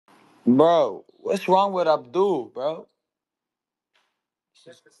Bro, what's wrong with Abdul, bro?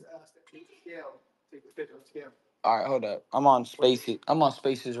 All right, hold up. I'm on Spaces. I'm on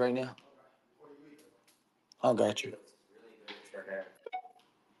Spaces right now. I got you.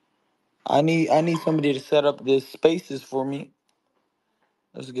 I need somebody to set up this Spaces for me.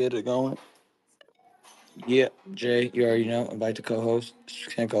 Let's get it going. Yeah, Jay, you already know. Invite the co-host.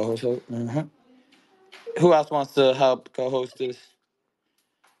 Can co-host. Who else wants to help co-host this?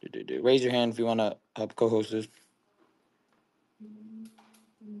 Raise your hand if you want to help co-host this.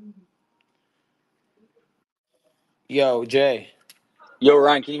 Yo, Jay. Yo,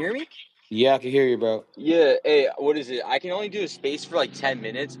 Ryan, can you hear me? Yeah, I can hear you, bro. Yeah. Hey, what is it? I can only do a space for like 10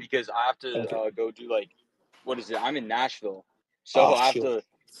 minutes because I have to Okay. go do like, what is it? I'm in Nashville, Oh so I have shit. to.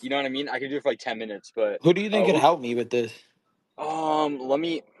 You know what I mean? I can do it for like 10 minutes, but Who do you think can who? help me with this? Let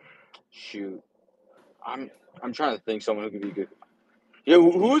me shoot. I'm I'm trying to think someone who could be good. Yeah,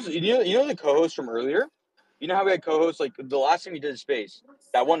 who's you know the co-host from earlier? You know how we had co-hosts like the last time we did space.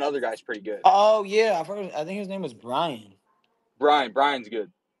 That one other guy's pretty good. Oh yeah, I think his name was Brian. Brian's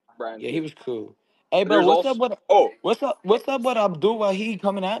good. Brian's Yeah, he good. was cool. Hey, bro, There's also oh what's up with Abdul Wahid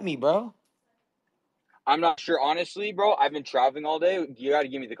coming at me, bro? I'm not sure honestly, bro. I've been traveling all day. You got to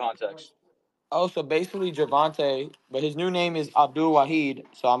give me the context. Oh, so basically Javante, but his new name is Abdul Wahid,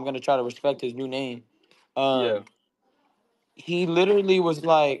 so I'm gonna try to respect his new name. Yeah. Um, he literally was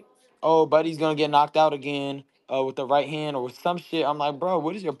like, "Oh, buddy's gonna get knocked out again, with the right hand or with some shit." I'm like, "Bro,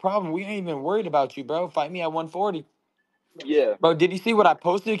 what is your problem? We ain't even worried about you, bro. Fight me at 140." Yeah. Bro, did you see what I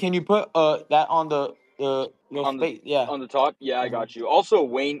posted? Can you put that on the little On the space? Yeah. on the top. Yeah, I got you. Also,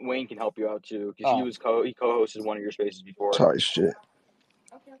 Wayne can help you out too because Oh, he co-hosted one of your spaces before. Tight shit.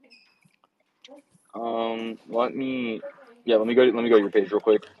 Let me go to your page real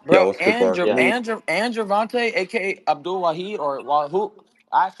quick. Yo, bro, what's good, bro? Yeah. and Javante, aka Abdul Wahid, or who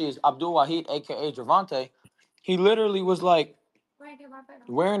actually is Abdul Wahid, aka Javante. He literally was like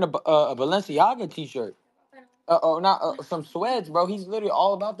wearing a Balenciaga t-shirt. Oh, not some sweats, bro. He's literally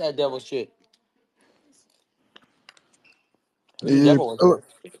all about that devil shit. He's a Yeah, devil worshiper.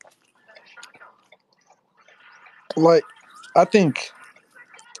 like I think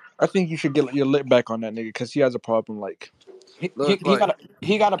I think you should get your lip back on that nigga because he has a problem. Like, He, he, look, he like got a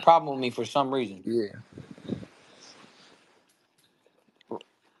he got a problem with me for some reason. yeah,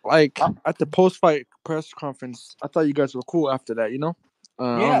 like Uh, at the post fight press conference, I thought you guys were cool after that.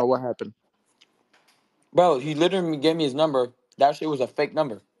 I don't yeah, know what happened. bro. He literally gave me his number. That shit was a fake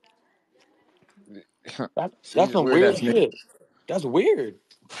number. That's He's some weird weird ass nigga. shit. That's weird.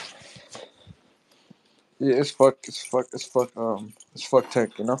 Yeah, it's fuck, it's fuck, it's fuck, it's fuck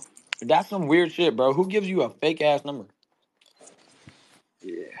tech. That's some weird shit, bro. Who gives you a fake ass number?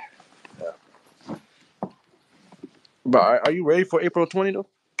 Yeah. But are you ready for April 20 though?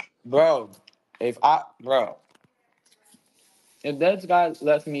 Bro, bro, if that guy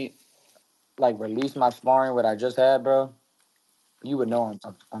lets me like release my sparring what I just had, bro, you would know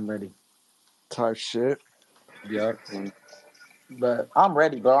I'm ready. Type shit. Yeah. But I'm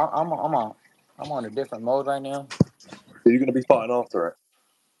ready, bro. I'm on a different mode right now. Who are you going to be fighting after it?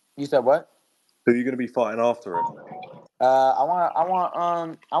 You said what? Who are you going to be fighting after it?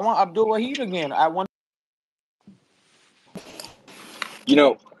 I want Abdul Wahid again. I want. You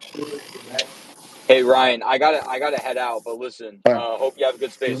know, hey Ryan, I gotta head out. But listen, All right, hope you have a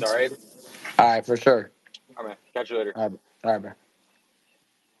good space. All right. all right, for sure. All right. Catch you later. All right, all right, bro.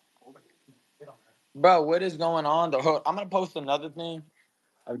 Bro, what is going on? I'm gonna post another thing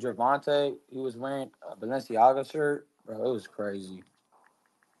of Javante. He was wearing a Balenciaga shirt, bro. It was crazy.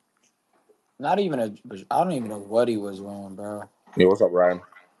 Not even a. I don't even know what he was wearing, bro. Yo, what's up, Ryan?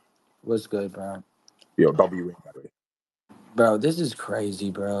 What's good, bro? Yo, W in, by the way. Bro, this is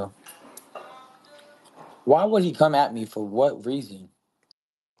crazy, bro. Why would he come at me for what reason?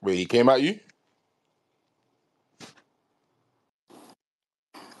 Wait, he came at you?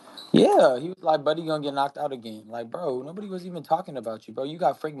 Yeah, he was like, buddy, gonna get knocked out again. Like, bro, nobody was even talking about you, bro. You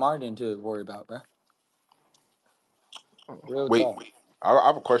got Frank Martin to worry about, bro. Real Wait, talk. I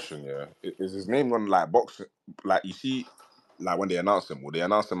have a question, yeah. Is his name on, like, boxing? Like, you see, like, when they announce him, will they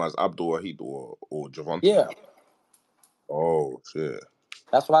announce him as Abdul Wahid or Javante? Yeah, Oh, shit.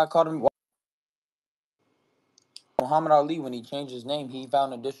 that's why I called him Muhammad Ali when he changed his name. He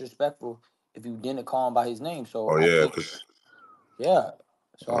found it disrespectful if you didn't call him by his name. So Oh, I yeah, changed. because... Yeah,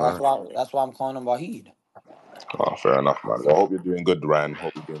 so that's Alright. why I'm calling him Wahid. Oh, fair enough, man. Well, I hope you're doing good, Ryan.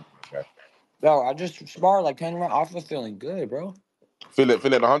 Hope you're doing good, man. Bro, I just sparred like 10 rounds. I was feeling good, bro. Feeling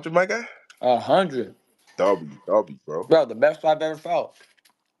 100, my guy? 100, W, bro. bro. The best I've ever felt.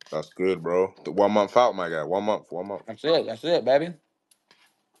 That's good, bro. The 1 month out, my guy. 1 month, 1 month. That's it, baby.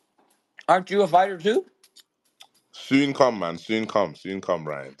 Aren't you a fighter too? Soon come, man. Soon come. Soon come,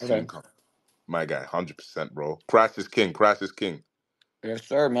 Ryan. Okay. Soon come. My guy, 100%, bro. Price is king. Price is king. Yes,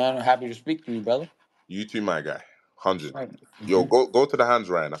 sir, man. I'm happy to speak to you, brother. You too, my guy. 100. Yo, Mm-hmm. go to the hands,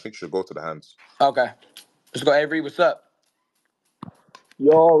 Ryan. I think you should go to the hands. Okay. Let's go, Avery. What's up?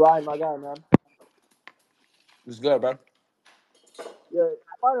 Yo, Ryan, my guy, man. What's good, bro? Yeah,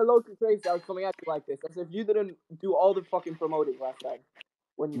 I find it low key crazy I was coming at you like this, as if you didn't do all the fucking promoting last time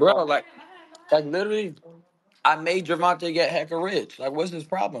when you Bro, fought. like literally, I made Javante get hecka rich. Like, what's his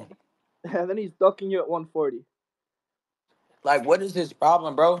problem? And then he's ducking you at 140. Like, what is his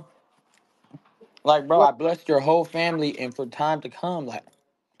problem, bro? Like, bro, Bro, I blessed your whole family and for time to come. Like,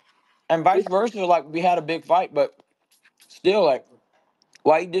 and vice this, versa. Like, we had a big fight, but still, like,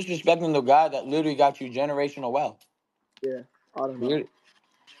 why you disrespecting the guy that literally got you generational wealth? yeah, I don't know. Weird.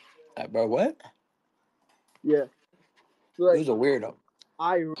 Like, bro, what? Yeah, so He like, was a weirdo.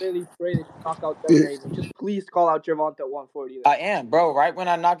 I really pray that you knock out Yeah. Devin Haney. Just please call out Gervonta at 140 then. I am, bro. Right when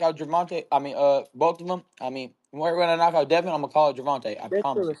I knock out Javante, both of them. Right when I knock out Devin, I'm gonna call it Javante. I Get the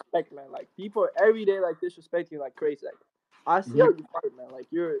promise. respect, man. Like, people every day, like, disrespecting you like crazy. Like, I see how Mhm. you fight, man. Like,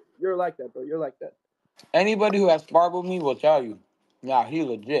 you're like that, bro. You're like that. Anybody who has sparred with me will tell you, nah, he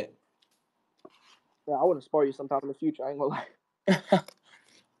legit. Yeah, I want to spar you sometime in the future. I ain't gonna lie.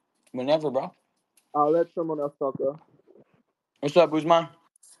 Whenever, bro. I'll let someone else talk, bro. What's up, Guzman?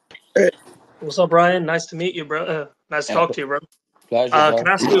 Hey, What's up, Brian? Nice to meet you, bro. Nice to Yeah, talk to you, bro. pleasure, bro. Can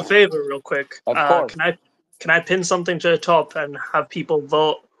I ask you a favor, real quick? Of course. Can I pin something to the top and have people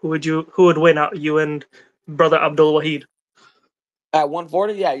vote? Who would win out you and brother Abdul Wahid? At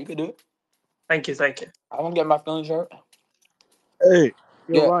 140, yeah, you could do it. Thank you, thank you. I don't get my feelings hurt. hey,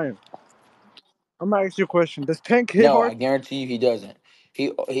 yo, Yeah. Ryan. I'm gonna ask you a question. Does Tank hit No, I hard? guarantee you he doesn't.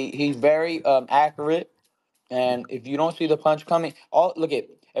 He's very accurate, and if you don't see the punch coming, all look at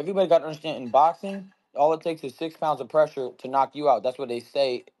everybody got to understand in boxing, all it takes is 6 pounds of pressure to knock you out. That's what they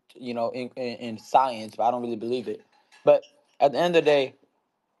say, in science, but I don't really believe it. But at the end of the day,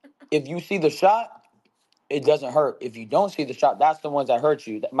 if you see the shot, it doesn't hurt. If you don't see the shot, that's the ones that hurt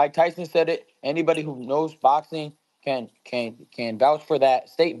you. Mike Tyson said it. Anybody who knows boxing can vouch for that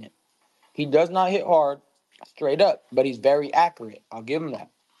statement. He does not hit hard, straight up, but he's very accurate. I'll give him that.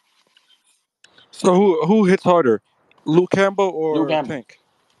 So who hits harder, Luke Campbell Luke or Campbell. Tank?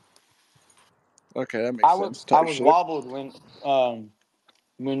 Okay, that makes I was sense. I Type was shit. wobbled when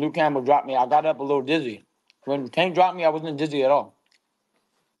Luke Campbell dropped me. I got up a little dizzy. When Tank dropped me, I wasn't dizzy at all.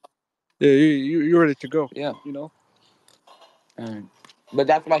 Yeah, you're ready to go. Yeah. You know. Um, but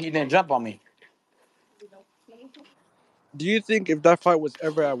that's why he didn't jump on me. Do you think if that fight was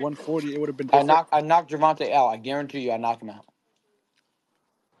ever at 140, it would have been I different? knocked I knocked Javante out. I guarantee you, I knocked him out.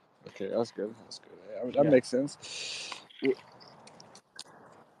 Okay, that's good. That's good. Yeah, that Yeah. makes sense.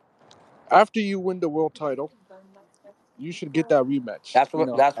 After you win the world title, you should get that rematch. That's You what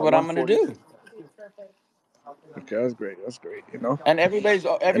know, that's at what I'm gonna 140. do. Okay, that's great. That's great. You know, And everybody's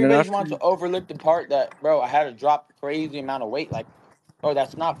and then everybody's after wants to you, overlook the part that, bro, I had to drop crazy amount of weight. Like, oh,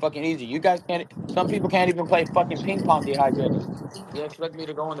 that's not fucking easy. You guys can't. Some people can't even play fucking ping pong dehydrated. You expect me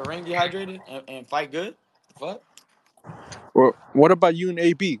to go in the ring dehydrated and fight good? Fuck, well, what about you and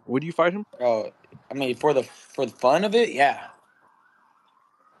AB? Would you fight him? bro. I mean, for the fun of it, yeah,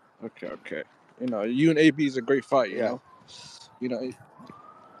 Okay, okay. You know, you and AB is a great fight. yeah. You know,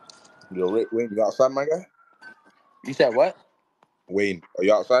 Yo, Wayne, you outside, my guy? You said what? Wayne, are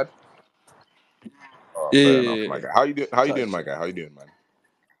you outside? Oh, yeah, fair yeah, enough, yeah, my yeah. guy. How you doing? How you Type doing, my shit. guy? How you doing, man?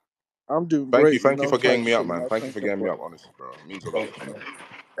 I'm doing great. You Thank you know, for getting type me up, shit. You man. know, Thank you thanks for for getting me support. up. Honestly, bro, it means a lot. Okay. You know,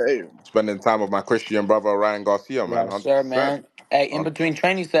 Hey, spending time with my Christian brother Ryan Garcia, man. Yes, Hundred sir, percent, man. Hey, in hundred between percent.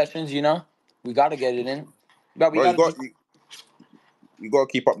 training sessions, we gotta get it in. But we Bro, gotta just, you got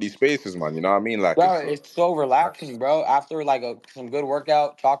to keep up these spaces, man. You know what I mean? Like bro. it's It's so like, relaxing, bro. After like some good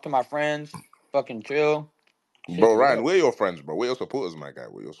workout, talk to my friends, fucking chill. Shit's bro, Ryan, lit. we're your friends, bro. We're your supporters, my guy.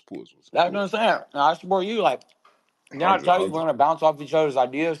 We're your supporters. We're That's what I'm supporters. saying. Now, I support you. Like, then I 100, tell you, we're gonna bounce off each other's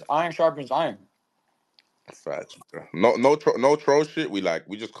ideas. Iron sharpens iron. facts, bro. No troll shit. We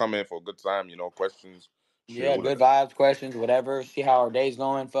just come in for a good time. You know, questions, shit, Yeah, all of good that. vibes, questions, whatever. See how our day's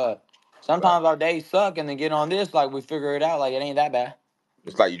going. Fuck. Sometimes Facts. our days suck, and then get on this, like we figure it out. Like it ain't that bad.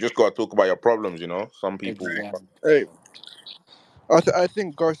 It's like you just gotta talk about your problems. You know, some people. Exactly. hey. I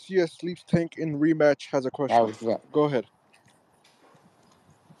think Garcia sleeps Tank in rematch has a That question. was fuck. Go ahead.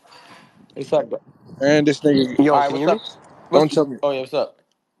 What's up, bro? And this nigga, All Yo, right, can you what's hear me? up? don't tell me. Oh yeah, what's up?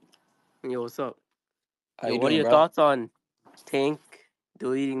 Yo, what's up? How Yo, you what are doing, your bro? thoughts on Tank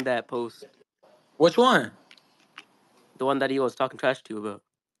deleting that post? Which one? The one that he was talking trash to you about.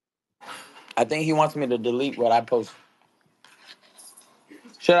 I think he wants me to delete what I post.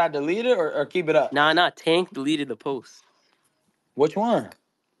 Should I delete it or keep it up? Nah, Tank deleted the post. Which one?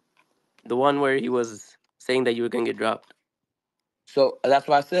 The one where he was saying that you were gonna get dropped. So that's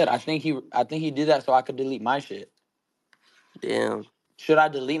what I said. I think he did that so I could delete my shit. Damn. Should I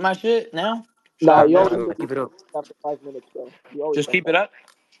delete my shit now? Should I Nah, have you Nah, mercy? always nah, delete keep it up. after 5 minutes, bro. You always Just fuck keep it up. up,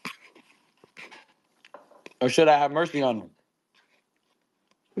 or should I have mercy on him?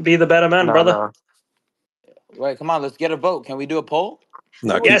 Be the better man, Nah, brother. nah. Wait, come on, let's get a vote. Can we do a poll?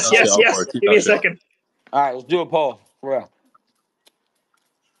 Nah, Do it, keep Yes, that shit yes, bro. up, bro. yes. Keep Give me that a shit up. second. All right, let's do a poll. For real.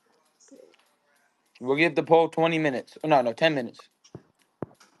 We'll give the poll 20 minutes. No, 10 minutes.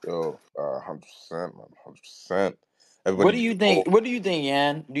 Yo, 100%, man, 100%. What Everybody do do you the think? poll. What do you think,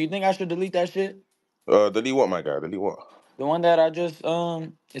 Yan? Do you think I should delete that shit? Delete what, my guy? Delete what? The one that I just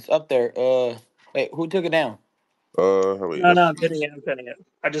it's up there. Wait, who took it down? Wait, No, let's no, I'm see. pinning it. I'm pinning it.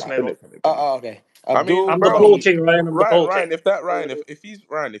 I just made Pin one. it, pin it, pin it. Okay. I mean, Abdul I'm the bro, poll delete. king, Ryan. I'm the Ryan, poll king. Ryan,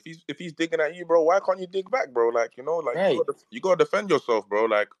 if he's digging at you, bro, why can't you dig back, bro? Like, like Right. you gotta defend yourself, bro.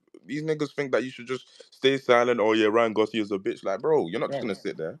 Like, these niggas think that you should just stay silent. Oh yeah, Ryan Garcia's a bitch. Like, bro, you're not just Right. gonna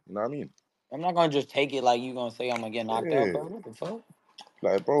sit there. You know what I mean? I'm not gonna just take it like you gonna say I'm gonna get knocked out, bro. Yeah. What the fuck?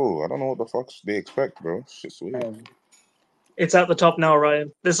 Like, bro, I don't know what the fuck they expect, bro. Shit's weird. It's at the top now,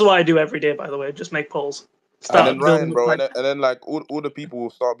 Ryan. This is what I do every day, by the way. Just make polls. And then Start Ryan, building bro, like and then like all the people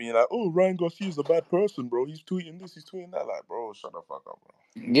will start being like, oh, Ryan Garcia's a bad person, bro. He's tweeting this, he's tweeting that. Like, bro, shut the fuck up, bro.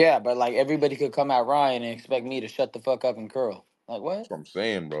 Yeah, but like everybody could come at Ryan and expect me to shut the fuck up and curl. Like That's what? what I'm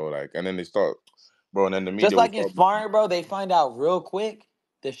saying, bro. Like, and then they start, bro, and then the Just media will like in start. sparring, bro, they find out real quick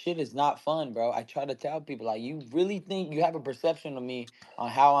the shit is not fun, bro. I try to tell people like you really think you have a perception of me on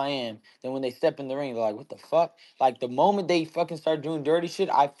how I am. Then when they step in the ring, they're like, "What the fuck?" Like the moment they fucking start doing dirty shit,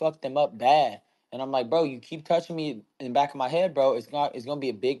 I fuck them up bad. And I'm like, bro, you keep touching me in the back of my head, bro. It's gonna be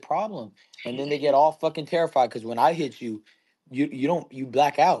a big problem. And then they get all fucking terrified because when I hit you, you don't you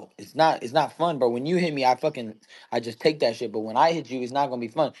black out. It's not fun, bro. When you hit me, I just take that shit. But when I hit you, it's not gonna be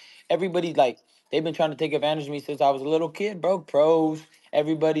fun. Everybody's like they've been trying to take advantage of me since I was a little kid, bro. Pros,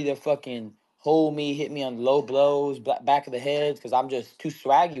 everybody that fucking hold me, hit me on low blows, back of the heads, because I'm just too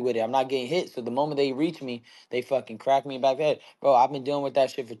swaggy with it. I'm not getting hit. So the moment they reach me, they fucking crack me back the head. Bro, I've been dealing with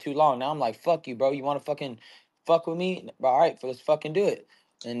that shit for too long. Now I'm like, fuck you, bro. You want to fucking fuck with me? All right, let's fucking do it.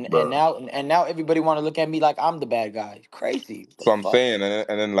 Bro. And now everybody want to look at me like I'm the bad guy. Crazy. What the So I'm fuck? saying,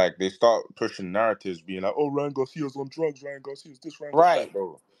 and then like they start pushing narratives, being like, "Oh, Ryan Garcia's on drugs. Ryan Garcia's this. Ryan Gar-" like, Right.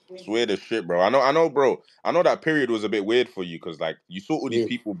 bro, it's weird as shit, bro. I know, bro. I know that period was a bit weird for you because like you saw all these Yeah.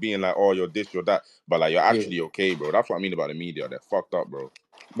 people being like, "Oh, you're this, you're that," but like you're Yeah. actually okay, bro. That's what I mean about the media. They're fucked up, bro.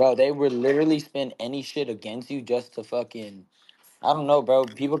 Bro, they would literally spend any shit against you just to fucking I don't know, bro.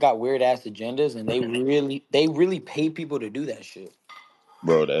 People got weird ass agendas, and they really pay people to do that shit.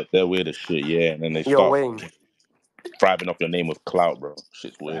 Bro, they're weird as shit, yeah. And then they Yo, start Wayne. fucking thriving off your name with clout, bro.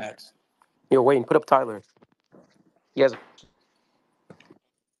 Shit's weird. Facts. Yo, Wayne, put up Tyler. He has.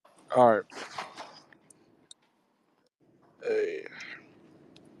 All right. Hey.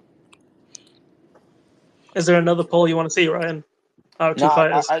 is there another poll you want to see, Ryan? Our No, two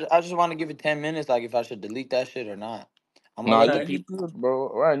fighters. I just want to give it 10 minutes, like if I should delete that shit or not. I'm gonna Nah, let you the Okay. you people. good, bro.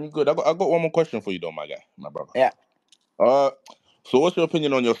 Ryan, you good. I got one more question for you, though, my guy, my brother. Yeah, Uh, so what's your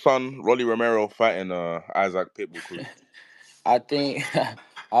opinion on your son, Rolly Romero, fighting Isaac Pitbull Cruz? I think,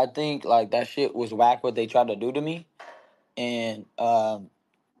 I think like that shit was whack what they tried to do to me, and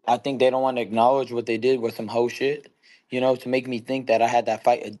I think they don't want to acknowledge what they did with some hoe shit. To make me think that I had that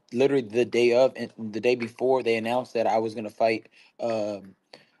fight literally the day of and the day before they announced that I was gonna fight. Um,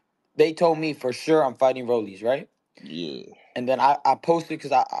 they told me for sure I'm fighting Rollies, right? Yeah. And then I posted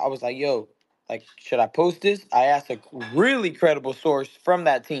because I was like, yo, like, should I post this? I asked a really credible source from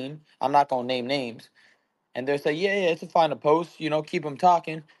that team. I'm not gonna name names. And they say, yeah, it's a fine to post, keep them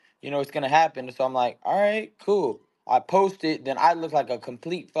talking, it's gonna happen. So I'm like, all right, cool. I posted, then I look like a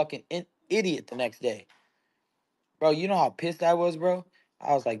complete fucking idiot the next day. Bro, you know how pissed I was, bro?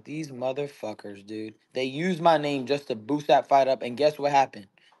 I was like, these motherfuckers, dude. They used my name just to boost that fight up, and guess what happened?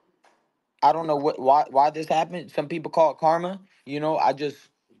 I don't know why this happened. Some people call it karma.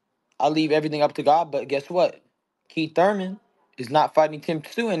 I leave everything up to God. But guess what? Keith Thurman is not fighting Tim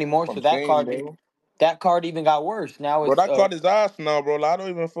Tszyu anymore. So I'm saying, bro. that card even got worse. Now Bro, it's that card is ass now, bro. Like, I don't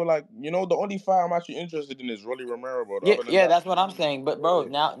even feel like the only fight I'm actually interested in is Rolly Romero, bro. yeah, Other than yeah, that, that's what I'm saying. But bro, yeah.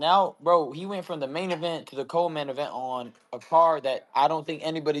 now, bro, he went from the main event to the co-main event on a card that I don't think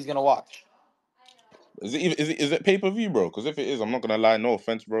anybody's gonna watch. Is it pay per view, bro? Because if it is, I'm not gonna lie. No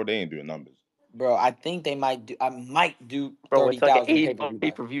offense, bro. They ain't doing numbers. Bro, I think they might do. I might do Bro, thirty it's like an thousand pay per $80 view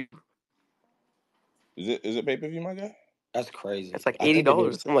pay buys. per view. Is it pay per view, my guy? That's crazy. It's like I think it $80,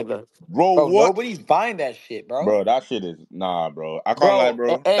 is. something like that. Bro, Bro, what? nobody's buying that shit, bro. Bro, that shit is nah, bro. I can't lie, Bro,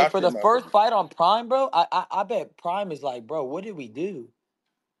 bro. hey, That for shit the might as well first be. fight on Prime, bro, I bet Prime is like, bro, what did we do?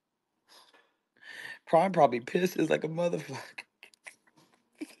 Prime probably pisses like a motherfucker.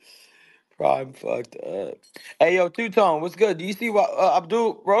 Prime fucked up. Hey, yo, Two Tone, what's good? Do you see what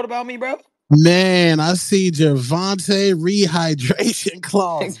Abdul wrote about me, bro? Man, I see Javante rehydration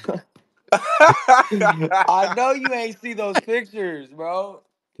clause. I know you ain't see those pictures, bro.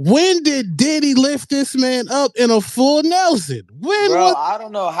 When did Diddy lift this man up in a full Nelson? When Bro, was I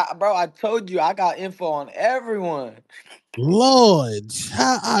don't know how, bro. I told you I got info on everyone. Lord?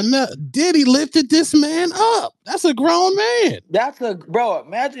 I know Diddy lifted this man up. That's a grown man. That's a bro.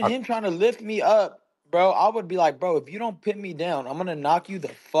 Imagine I, him trying to lift me up, bro. I would be like, bro, if you don't put me down, I'm gonna knock you the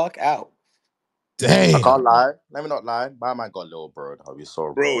fuck out. I Damn. can't lie. Let me not lie. My man got little bro. How you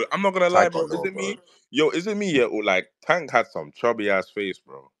saw, Bro, bro. I'm not gonna lie, Tank bro. got Is little it bro. me? Yo, is it me? Yeah, or like Tank had some chubby ass face,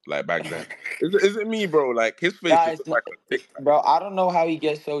 bro. Like back then. Is it me, bro? Like his face just Guys, looked like a tic tac. bro, I don't know how he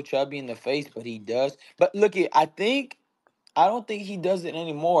gets so chubby in the face, but he does. But look, I don't think he does it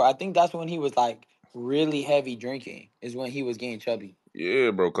anymore. I think that's when he was like really heavy drinking, is when he was getting chubby.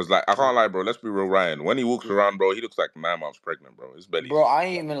 Yeah, bro. Cause like I can't lie, bro. Let's be real, Ryan. When he walks around, bro, he looks like 9 months pregnant, bro. His Bro, belly's I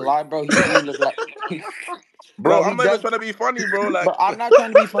ain't even crazy. lie, bro. He do look like, bro. Bro, He I'm not even does, trying to be funny, bro. Like, but I'm not trying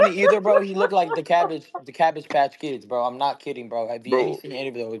to be funny either, bro. He looked like the Cabbage Patch Kids, bro. I'm not kidding, bro. Have you ain't bro. seen any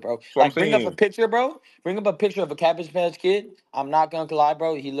of those, bro? So I'm Like, bring up a saying, picture, bro. Bring up a picture of a Cabbage Patch Kid. I'm not gonna lie,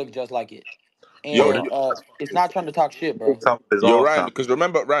 bro. He looked just like it, yo, and it's not trying to talk shit, bro. Walked up with his You're arse right, out. because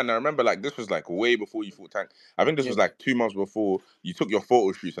Ryan, I remember like this was like way before you fought Tank. I think this Yeah, was like 2 months before you took your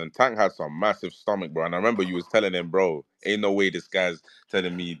photo shoots, and Tank had some massive stomach, bro. And I remember you was telling him, bro, ain't no way this guy's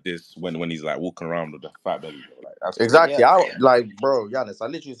telling me this when he's like walking around with a fat belly, bro. Like that's crazy. yeah, Exactly. I like, bro, Giannis. I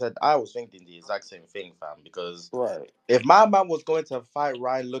literally said I was thinking the exact same thing, fam. Because right. if my man was going to fight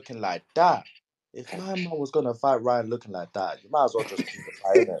Ryan looking like that, if my man was going to fight Ryan looking like that, you might as well just choose the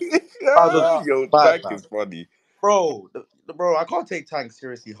fight, innit? Might as well just Bro, choose Yo, the fight, Tank fam. is funny. Bro, bro, I can't take Tank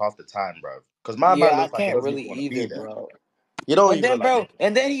seriously half the time, bro. Because my man yeah, I looks like he can't doesn't really even want to be either, there. bro. He don't And even then, look like he. bro,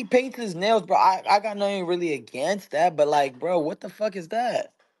 and then he paints his nails, bro. I got nothing really against that, but like, bro, what the fuck is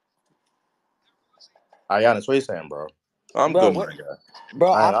that, Giannis, what you saying, bro? I'm bro? good, What, my guy.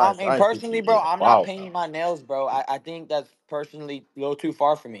 bro? I mean, I ain't speak to personally, you, bro, dude. I'm not Wow, fam. painting my nails, bro. I think that's personally a little too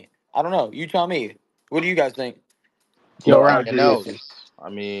far for me. I don't know. You tell me. What do you guys think? Yo, What, Ryan, painting do your thing. nails? I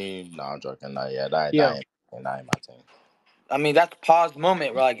mean, nah, I'm joking. Nah, yeah, Yo, that ain't my thing. I mean, that's pause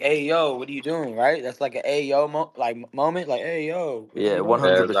moment. We're like, hey, yo, what are you doing? Right? That's like a hey, yo, moment. Like, hey, yo, what are Yeah, you one doing? Yeah,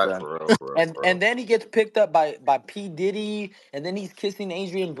 hundred exactly, percent. for real, for real, for And real. then he gets picked up by P Diddy, and then he's kissing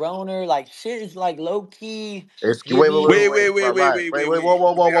Adrian Broner. Like shit is like low key It's giving. whoa, whoa, Do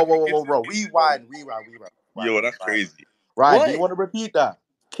whoa, they whoa, whoa, actually whoa, kiss whoa, in whoa. Diddy's wedding? Rewind, Yo, bro. that's crazy. Ryan, do you What, want to repeat that?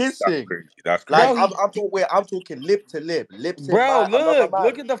 That's Kissing, crazy. That's like bro? crazy. I'm talking lip to lip, lips in Bro, my another look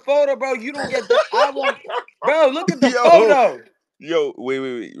man. at the photo, bro. You don't get that. I won't, bro. Look at the Yo, photo,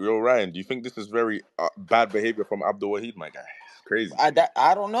 wait. Yo, Ryan, do you think this is very bad behavior from Abdul Wahid, my guy? It's crazy.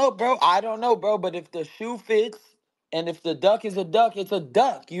 I don't know, bro. I don't know, bro. But if the shoe fits, and if the duck is a duck, it's a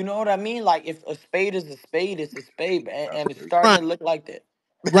duck. You know what I mean? Like if a spade is a spade, it's a spade, That's and it's crazy. starting Ryan, to look like that.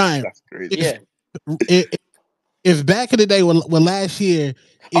 Ryan, That's crazy. if Yeah. if, if back in the day, well, last year,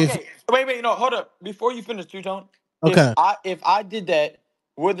 if Okay. Wait. No, hold up. Before you finish, Two Tone. okay, If I did that,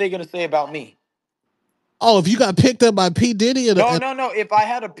 what are they gonna say about me? oh, if you got picked up by P Diddy, No, no, no. If I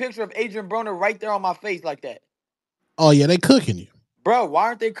had a picture of Adrian Broner right there on my face like that, oh yeah, they cooking you. bro, why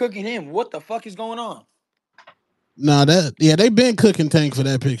aren't they cooking him? What the fuck is going on? Nah, that yeah, they been cooking Tank for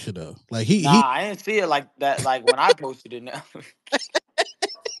that picture though. Like he Nah, I didn't see it like that. Like when I posted it now.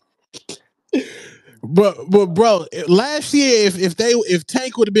 but bro, last year if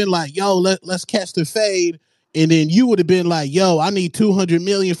Tank would have been like, yo, let's catch the fade, and then you would have been like, yo, I need 200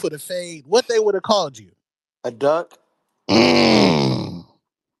 million for the fade, what they would have called you? A duck. Mm.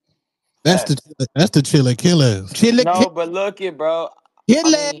 That's the Facts. that's the chiller killers. No, but look it, bro. I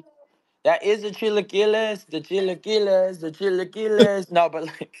Killer. mean, that is the chilaquiles, the chilaquiles. No, but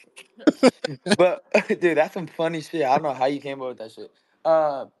like, but dude, that's some funny shit. I don't know how you came up with that shit.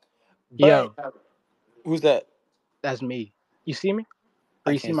 Uh, but yo, who's that? that's me. You see me?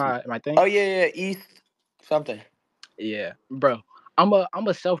 Or I you see can't see. my thing? Oh yeah, East something. Yeah, bro. I'm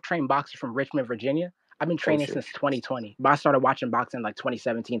a self trained boxer from Richmond, Virginia. I've been Oh training shit, since 2020, but I started watching boxing like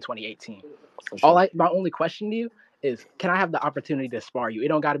 2017, 2018. for sure. My only question to you is, can I have the opportunity to spar you? It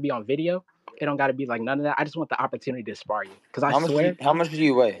don't got to be on video. It don't got to be like none of that. I just want the opportunity to spar you, because I swear, How much do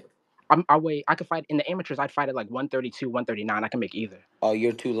you weigh? I weigh. I could fight in the amateurs. I'd fight at like 132, 139. I can make either. Oh,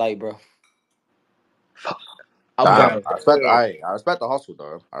 you're too light, bro. Fuck. Damn, Okay. I respect the hustle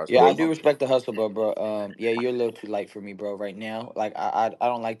though. I Yeah, respect I the do hustle. respect the hustle, bro. Yeah, you're a little too light for me, bro. Right now, like I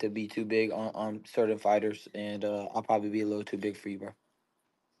don't like to be too big on certain fighters, and I'll probably be a little too big for you, bro.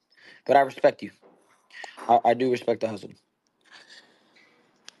 But I respect you. I do respect the hustle.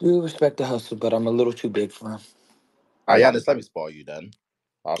 Do respect the hustle, but I'm a little too big for him. Ah, Yanis, let me spar you then.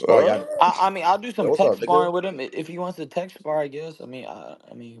 I'll spar Uh, Yanis. I mean, I'll do Yeah, some what's tech up, nigga? sparring with him if he wants to tech spar. I guess. I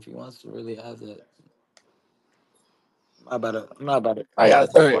mean, if he wants to really have that, I'm not about it. Ah, I'm yeah, not.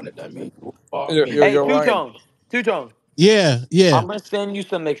 let's Hey, run it then, me. Fuck yo, yo, me. Hey, yo, Ryan. Two tone. Yeah, yeah. I'm gonna send you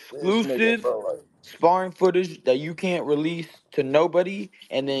some This nigga, exclusive bro. Like, sparring footage that you can't release to nobody,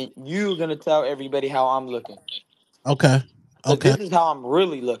 and then you're gonna tell everybody how I'm looking. Okay, Cause okay. this is how I'm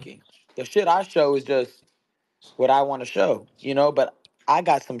really looking. The shit I show is just what I want to show, But I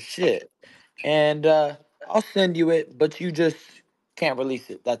got some shit, and I'll send you it, but you just can't release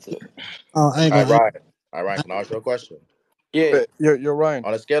it. That's it. Oh, I ain't All right, gonna. Ryan. All right, Ryan, can I ask you a question? Yeah, hey, yo, Ryan.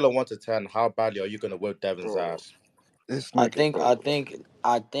 On a scale of 1 to 10, how badly are you gonna whip Devin's Bro, ass? this I nigga, think bro. I think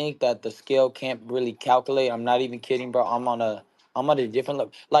I think that the scale can't really calculate. I'm not even kidding, bro. I'm on a different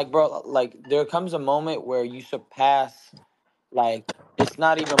level. Like, bro, like there comes a moment where you surpass, like, it's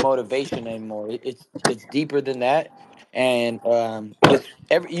not even motivation anymore. It's deeper than that, and it's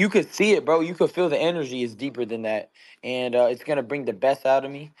every you could see it, bro. You could feel the energy is deeper than that, and it's gonna bring the best out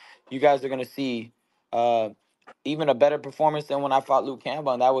of me. You guys are gonna see uh even a better performance than when I fought Luke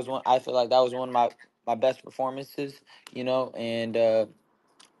Campbell, and that was one. I feel like that was one of my best performances, and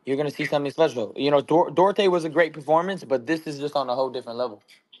you're gonna see something special. Dorte was a great performance, but this is just on a whole different level.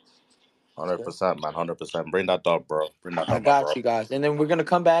 100%, man. 100%. Bring that dub, bro. Bring that I dub, my bro. got you guys, and then we're gonna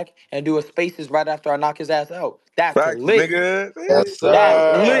come back and do a spaces right after I knock his ass out. That's facts, lit. nigga. Yes, That's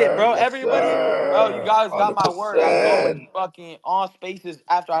lit, sir. bro. Yes, Everybody, bro, you sir. guys got my word. I'm going 100%. fucking on spaces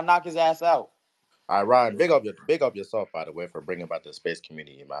after I knock his ass out. All right, Ryan, big up yourself, by the way, for bringing back the space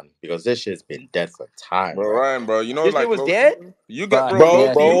community, man. Because this shit's been dead for time, Bro, bro. Ryan, bro, This shit like was low dead. key, you get, bro, Facts. low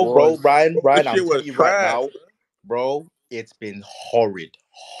Yes, it key, was. Ryan, the I'm shit telling was you right trash. now, bro, it's been horrid,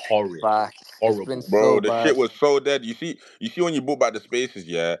 horrid, Facts. It's been horrible. so Bro, the shit bad. was so dead. You see when you brought back the spaces,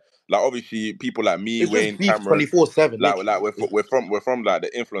 yeah. Like obviously, people like me, It's just Wayne, beef Cameron, 24/7, like literally. we're from like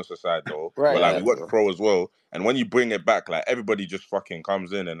the influencer side though, but Right. like we Yeah, watch pro as well. And when you bring it back, like everybody just fucking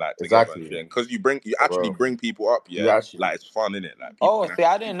comes in and like together and exactly. shit. And because you For actually real. bring people up, You yeah. actually, Like it's fun in it. Like people Oh, can see,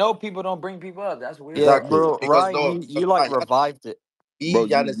 I actually didn't see. know people don't bring people up. That's weird. Yeah, exactly. bro. Because Ryan, no, you like Ryan, revived it. Bro,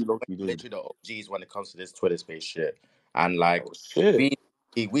 me, you Yanis, you and low Wayne key are did. literally the OGs when it comes to this Twitter space shit. And like Oh shit.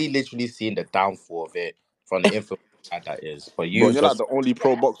 we literally seen the downfall of it from the influence that is. But Bro, you you're like just the only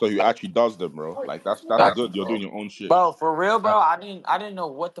pro boxer who actually does them, bro. Like that's exactly, good. You're bro. doing your own shit. Bro, for real, bro. I didn't know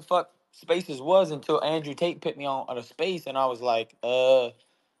what the fuck spaces was until Andrew Tate put me on a space, and I was like,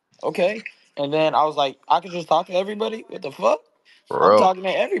 okay. And then I was like, I could just talk to everybody. What the fuck? For I'm real. talking to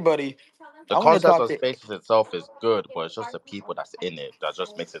everybody. The I want to concept talk of to. spaces itself is good, but it's just the people that's in it that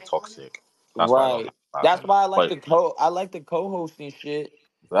just makes it toxic. That's why I don't Right. like about That's them. why But I like the co-hosting shit.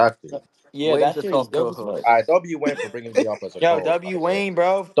 exactly. Yeah, Wayne's that a shit is tough dope as fuck. co-host. All right, W Wayne for bringing me up as a Yo, co-host, by W the way. Wayne,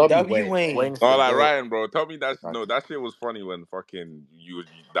 bro. W W Wayne. Wayne. Wayne's No, the like goat. Ryan, bro. Tell me Exactly. that shit was funny when fucking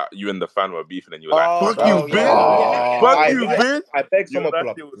that you and the fan were beefing and you were like, Oh, "Fuck you, bro, bitch! yeah, yeah. Fuck I, you, I bitch!" I beg Yo, someone that pull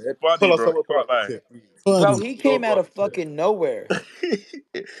up shit the was clip. funny, bro. Someone pull Can't up the lie. clip, please. Bro, Funny. he Someone came pull out up of the clip. fucking nowhere.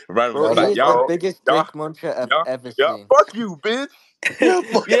 Ryan was Bro, just Tell he us, like, is "Yeah, the bro. biggest yeah, dick muncher I've yeah, ever yeah. seen. Fuck you, bitch!" Yeah,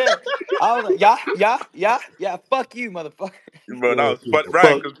 Yeah. I was like, yeah, yeah, yeah, yeah. Fuck you, motherfucker. Bro, that yeah, was yeah. fun.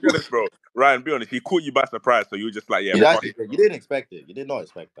 Ryan, Fuck. because be honest, bro. Ryan, be honest. He caught you by surprise, so you were just like, "Yeah, You fuck actually it, did. You bro." didn't expect it. You did not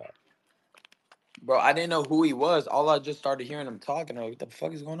expect that. Bro, I didn't know who he was. All I just started hearing him talking. I was like, what the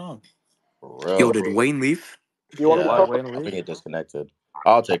fuck is going on? For Yo, real. did Wayne leave? You want to Why Yeah. become? Wayne I think leave? it disconnected.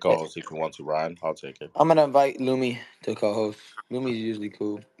 I'll take Eh, co-host if you want to, Ryan. I'll take it. I'm gonna invite Lumi to co-host. Lumi's usually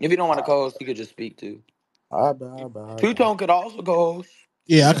cool. If you don't want to Alright, co-host, he could just speak too. alright, alright, Two alright. Tone could also co-host.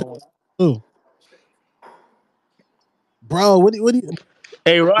 If Yeah, you I don't could want. too. Bro,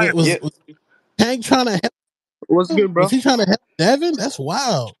 Hey Ryan, was, Yeah. was Hank trying to help What's him? good, Was bro? he trying to help Devin? That's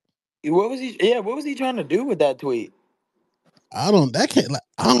wild. What was he? Yeah. What was he trying to do with that tweet? I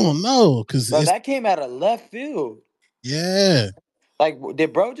don't know because Bro, it's that came out of left field. yeah. Like,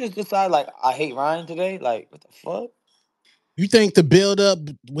 did bro just decide like I hate Ryan today? Like, what the fuck? You think the build up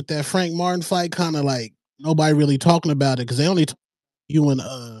with that Frank Martin fight kind of like nobody really talking about it because they only you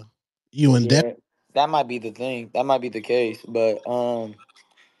and Devin. Yeah. That might be the thing. That might be the case. But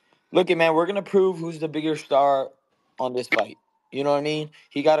look it, man, we're gonna prove who's the bigger star on this fight. You know what I mean?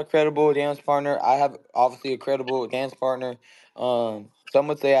 He got a credible dance partner. I have obviously a credible dance partner. Some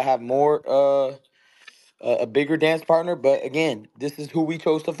would say I have more a bigger dance partner, but again, this is who we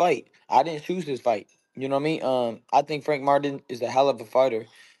chose to fight. I didn't choose this fight. You know what I mean? I think Frank Martin is a hell of a fighter,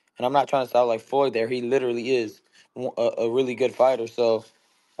 and I'm not trying to sound like Floyd there. He literally is a really good fighter. So,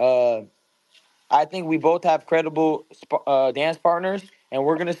 uh, I think we both have credible dance partners, and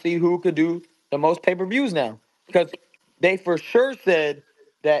we're gonna see who could do the most pay-per-views now, because they for sure said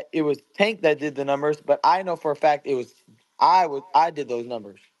that it was Tank that did the numbers, but I know for a fact it was I did those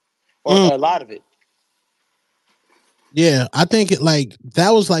numbers or Mm, a lot of it. yeah, I think it like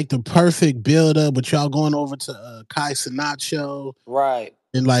that was like the perfect build up with y'all going over to Kai Cenat show Right.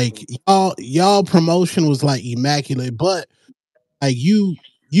 and like y'all promotion was like immaculate, but like you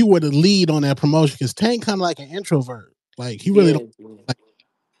were the lead on that promotion because Tank kind of like an introvert. Like he really don't Yeah. like.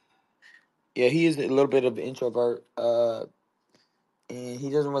 Yeah, he is a little bit of an introvert, and he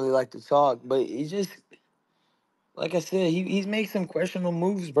doesn't really like to talk. But he just, like I said, he's made some questionable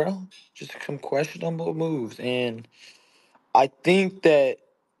moves, bro. Just some questionable moves, and I think that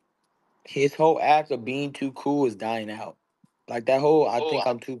his whole act of being too cool is dying out. Like that whole "I think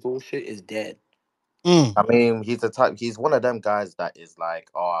I'm too cool" shit is dead. Mm, I mean, he's the type. He's one of them guys that is like,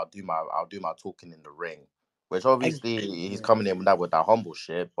 oh, I'll do my talking in the ring, which I, obviously he's coming in with that humble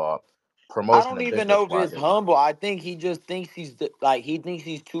shit, but I promotion don't and even business know if wise, it's humble. I think he just thinks like he thinks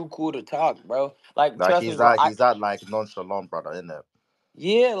he's too cool to talk, bro. Like like trust me, bro. he's that like nonchalant brother, isn't it?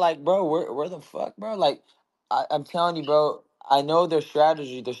 Yeah, like bro, where the fuck, bro? Like, I'm telling you, bro. I know their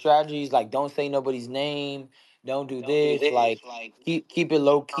strategy. The strategy is like, don't say nobody's name, don't do this, like, keep it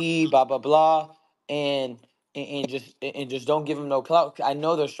low key, blah blah blah, and and just don't give them no clout. I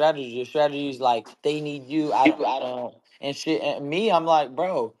know their strategy. Their strategy is like, they need you. I don't and shit. And me, I'm like,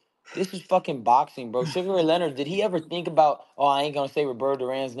 bro, this is fucking boxing, bro. Sugar Ray Leonard, did he ever think about? Oh, I ain't gonna say Roberto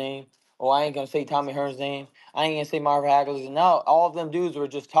Duran's name. Oh, I ain't gonna say Tommy Hearn's name. I ain't gonna say Marvin Hagler's. No, all of them dudes were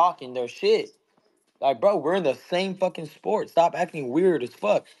just talking their shit. Like, bro, we're in the same fucking sport. Stop acting weird as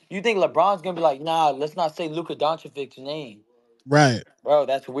fuck. You think LeBron's gonna be like, nah, let's not say Luka Doncic's name, right. bro?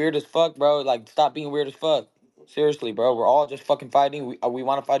 That's weird as fuck, bro. Like, stop being weird as fuck. Seriously, bro. We're all just fucking fighting. We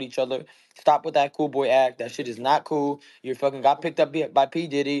want to fight each other. Stop with that cool boy act. That shit is not cool. You fucking got picked up by P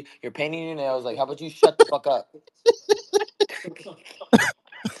Diddy. You're painting your nails. Like, how about you shut the fuck up,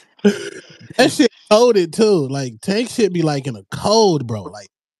 That shit coded too. Like Tank shit be like in a code, bro.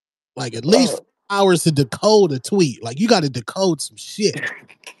 Like at least bro? 4 hours to decode a tweet. Like you got to decode some shit.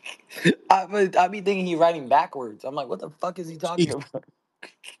 I be thinking he writing backwards. I'm like, what the fuck is he talking Jeez. about?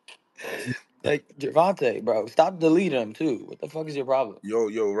 Like Javante, bro, stop deleting him too. What the fuck is your problem? Yo,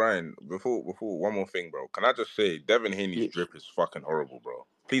 Ryan. Before one more thing, bro. Can I just say Devin Haney's Yeah. drip is fucking horrible, bro.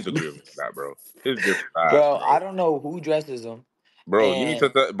 Please agree with me on that, bro. His drip is ass, Bro, I bro. don't know who dresses him, Bro, you need to,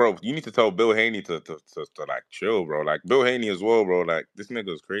 and bro. You need to tell Bill Haney to like chill, bro. Like Bill Haney as well, bro. Like this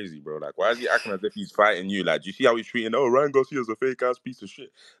nigga's crazy, bro. Like why is he acting as if he's fighting you? Like, do you see how he's treating? Oh, Ryan Garcia's a fake ass piece of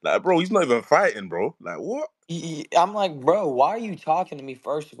shit. Like, bro, he's not even fighting, bro. Like what? I'm like, bro, why are you talking to me?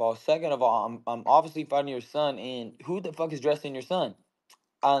 First of all, second of all, I'm obviously fighting your son, and who the fuck is dressing your son?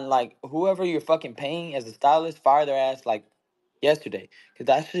 On like whoever you're fucking paying as a stylist, fire their ass like yesterday, because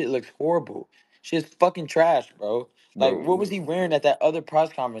that shit looks horrible. Shit's fucking trash, bro. Like, Bro, what was he wearing at that other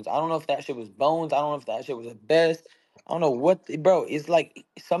press conference? I don't know if that shit was bones. I don't know if that shit was a vest. I don't know what, bro. It's like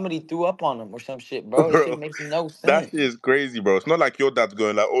somebody threw up on him or some shit, bro. This shit bro, makes no that sense. shit is crazy, bro. It's not like your dad's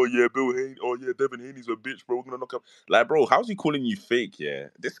going like, oh yeah, Bill Haney, oh yeah, Devin Haney's a bitch, bro. We're gonna knock him. Like, bro, how's he calling you fake? Yeah,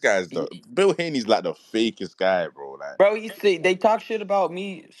 this guy's the Bill Haney's like the fakest guy, bro. Like, Bro, he said they talk shit about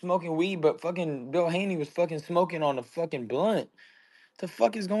me smoking weed, but fucking Bill Haney was fucking smoking on a fucking blunt. The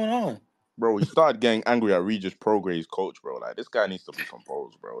fuck is going on? bro, he started getting angry at Regis Progray's coach, bro. Like, this guy needs to be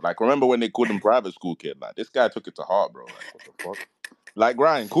composed, bro. Like, remember when they called him private school kid? Like, this guy took it to heart, bro. Like, what the fuck? Like,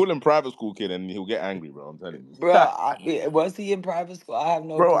 Ryan, call him private school kid and he'll get angry, bro. I'm telling Bro, you. was he in private school? I have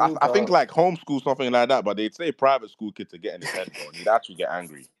no Bro, clue, I think bro. like homeschool, something like that, but they'd say private school kid to get in his head, bro. And he'd actually get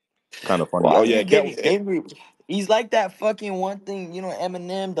angry. It's kind of funny. Why Oh, is yeah, he getting get angry? He's like that fucking one thing,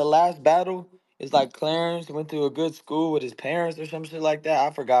 Eminem, the last battle. It's like Clarence went to a good school with his parents or some shit like that.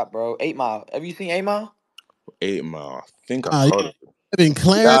 I forgot, bro. 8 Mile. Have you seen 8 Mile? 8 Mile. I think I've Yeah, heard of it. Kevin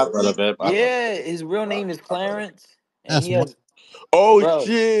Yeah, Clarence. I've heard of it. I've heard of Yeah, it. his real name is I've heard of Clarence, and That's he what. has, Oh, bro,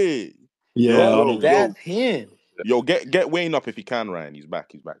 shit. Yeah, I bro, know Yo, who it yo, that's is. him. yo, get Wayne up if you can, Ryan. He's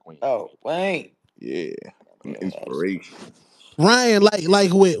back, Wayne. Oh, wait. Yeah, an Yeah, that's inspiration. Ryan,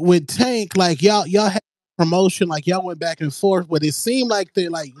 like with Tank, like y'all had promotion, like y'all went back and forth, but it seemed like they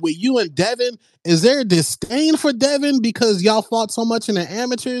like with you and Devin, is there a disdain for Devin because y'all fought so much in the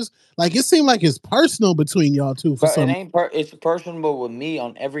amateurs? Like it seemed like it's personal between y'all two for bro. It some. ain't it's personable with me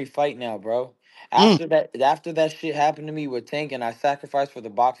on every fight now, bro. Mm, After that shit happened to me with Tank, and I sacrificed for the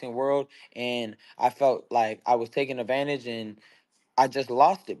boxing world, and I felt like I was taking advantage, and I just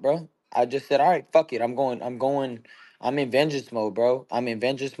lost it, bro. I just said, all right, fuck it. I'm in vengeance mode, bro. I'm in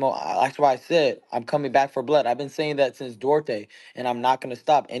vengeance mode. That's why I said I'm coming back for blood. I've been saying that since Duarte, and I'm not gonna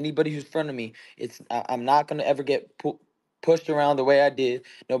stop. Anybody who's in front of me, I'm not gonna ever get pushed around the way I did.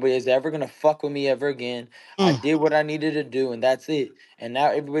 Nobody is ever gonna fuck with me ever again. I Mm. did what I needed to do, and that's it. And now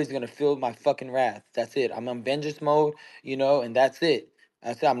everybody's gonna feel my fucking wrath. That's it. I'm in vengeance mode, and that's it.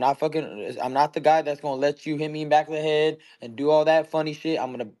 I said I'm not the guy that's gonna let you hit me in the back of the head and do all that funny shit.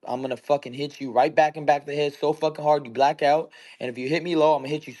 I'm gonna fucking hit you right back in back of the head so fucking hard you black out. And if you hit me low, I'm gonna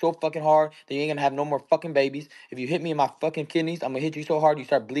hit you so fucking hard that you ain't gonna have no more fucking babies. If you hit me in my fucking kidneys, I'm gonna hit you so hard you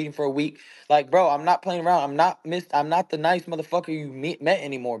start bleeding for a week. Like, bro, I'm not playing around. I'm not the nice motherfucker you met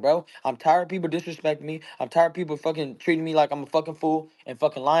anymore, bro. I'm tired of people disrespecting me. I'm tired of people fucking treating me like I'm a fucking fool and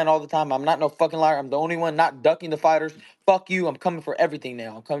fucking lying all the time. I'm not no fucking liar. I'm the only one not ducking the fighters. Fuck you. I'm coming for everything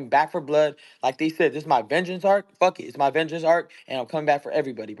now. I'm coming back for blood. Like they said, this is my vengeance arc. Fuck it. It's my vengeance arc. And I'm coming back for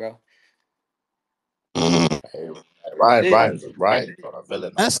everybody, bro. Hey, That's Ryan, it. Ryan's on a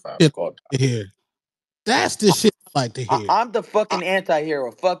villain now, That's fam. the shit God. I like to hear. That's the shit I like to hear. I'm the fucking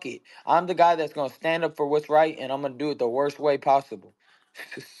anti-hero. Fuck it. I'm the guy that's gonna stand up for what's right and I'm gonna do it the worst way possible.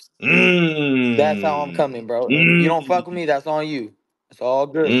 That's how I'm Mmm. coming, bro. And if you don't fuck with Mmm. me, that's on you. It's all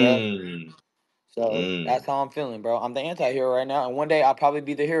good, bro. Mmm. So that's Mmm. how I'm feeling, bro. I'm the anti-hero right now, and one day I'll probably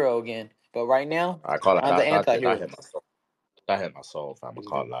be the hero again. But right now, I can't lie. I'm the That anti-hero. hit my soul. That hit my soul, fam. I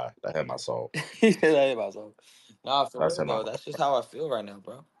can't lie. That hit my soul. He said that about so. Nah, for That's real hit my. though. That's just how I feel right now,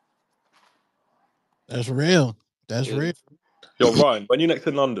 bro. That's real. That's Yeah. real. Yo, Ryan, when you next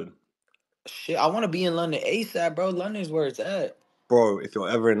in London, Shit, I want to be in London ASAP, bro. London's where it's at. bro? If you're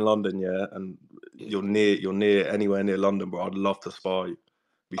ever in London, yeah, and Yeah. you're near anywhere near London, bro, I'd love to spar you.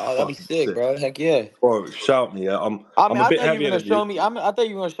 Be Oh, that'd be fucking sick, sick, bro. Heck yeah. bro. Shout me, yeah. I'm I mean, I'm a I bit thought you were heavier gonna than you, show me. I thought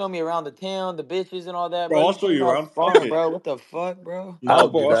you were gonna show me around the town, the bitches and all that, bro. bro. I'll You show came you out around. Fuck sparring, it. bro. What the fuck, bro? Nah, I'll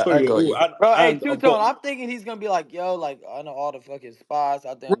do bro, I'll that. show I you got all. you. Bro, hey, And Two I've Tone. got, I'm thinking he's gonna be like, yo, like I know all the fucking spots.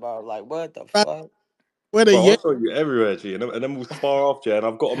 I think Right, about like, what the right. fuck? Where the bro. yeah? I'll show you everywhere, G, and then we'll spar off, yeah. And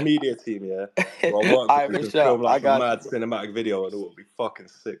I've got a media team, yeah, who I All work with right, who for can sure. film like I some got you. mad cinematic video, and it will be fucking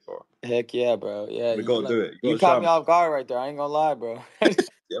sick, bro. Heck yeah, bro. Yeah, We gotta like, do it. You you gotta caught shout me me. off guard right there. I ain't gonna lie, bro.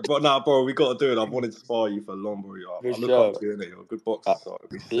 Yeah, but nah, bro, we gotta do it. I've wanted to spar you for long, bro. For I look up sure. to you, innit? You're a good Uh, boxer, so it'll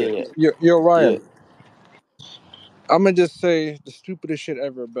be sick. yeah, Yo, yeah. Ryan, I'm gonna just say the stupidest shit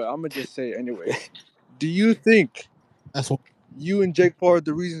ever, but I'm gonna just say it anyways. Do you think That's what. you and Jake Paul are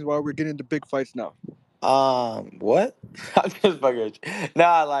the reasons why we're getting the big fights now? What? I'm just fucking with you.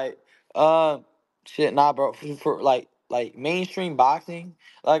 Nah, like, um, shit, nah, bro. For like mainstream boxing,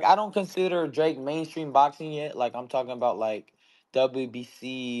 like I don't consider Drake mainstream boxing yet. Like I'm talking about like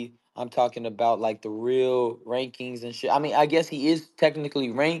WBC. I'm talking about like the real rankings and shit. I mean, I guess he is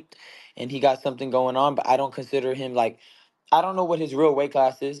technically ranked, and he got something going on, but I don't consider him like. I don't know what his real weight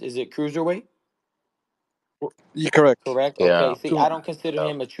class is. Is it cruiserweight? You correct. Correct. Okay. Yeah. See, I Two. don't consider Yeah.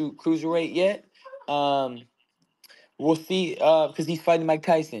 him a true cruiserweight yet. Um. We'll see, because he's fighting Mike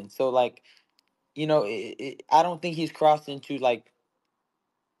Tyson. So like, I don't think he's crossed into like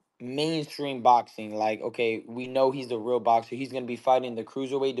mainstream boxing. Like, okay, we know he's a real boxer. He's gonna be fighting the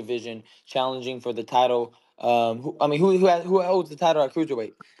cruiserweight division, challenging for the title. Who holds the title at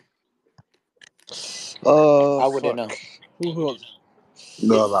cruiserweight? I wouldn't Fuck. know. Who else?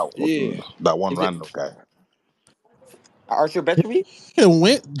 No, Yeah. that one Is it random guy. Archer Beterbiev? Can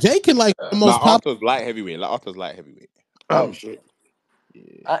win. Jake can like the Nah, most pop. Arthur's light heavyweight. Like Arthur's light heavyweight. Oh shit.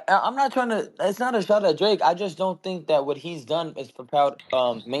 Yeah. I'm not trying to. It's not a shot at Drake. I just don't think that what he's done is propelled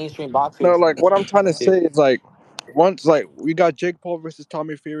mainstream No, boxers. like what I'm trying to Yeah. say is like once like we got Jake Paul versus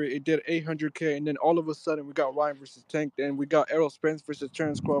Tommy Fury, it did 800K, and then all of a sudden we got Ryan versus Tank, then we got Errol Spence versus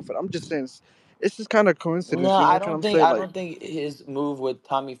Terrence Crawford. I'm just saying it's just kind of No, coincidence, you know what I'm trying to say? I Like don't think his move with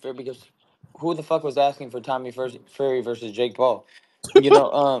Tommy Fury, because who the fuck was asking for Fury versus Jake Paul?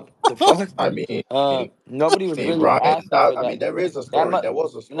 The fuck. I mean, Nobody was really Ryan. asking for I mean, that. there is a That story. mu- There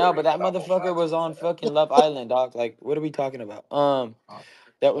was a no, story but for that that whole motherfucker fight. To was be on fair. fucking Love Island, dog. Like, what are we talking about? Oh,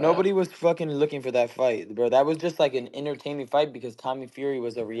 That fair. nobody was fucking looking for that fight, bro. That was just like an entertainment fight because Tommy Fury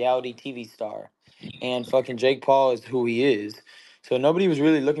was a reality TV star, and fucking Jake Paul is who he is. So nobody was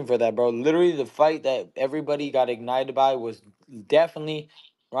really looking for that, bro. Literally, the fight that everybody got ignited by was definitely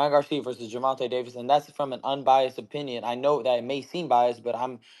Ryan Garcia versus Gervonta Davis, and that's from an unbiased opinion. I know that it may seem biased, but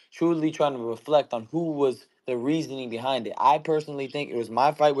I'm truly trying to reflect on who was the reasoning behind it. I personally think it was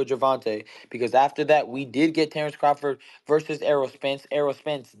my fight with Gervonta because after that we did get Terrence Crawford versus Errol Spence. Errol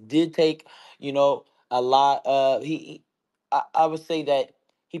Spence did take, a lot. I would say that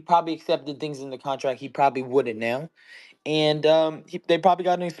he probably accepted things in the contract he probably wouldn't now. And they probably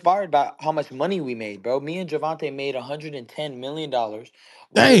got inspired by how much money we made, bro. Me and Javante made $110 million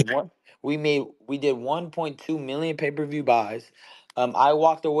with Damn. We did 1.2 million pay-per-view buys. I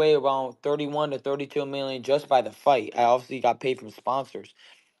walked away around 31 to 32 million just by the fight. I obviously got paid from sponsors.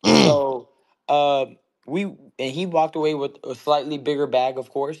 Mm. So uh, we and he walked away with a slightly bigger bag, of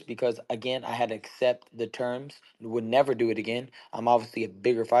course, because again I had to accept the terms. Would never do it again. I'm obviously a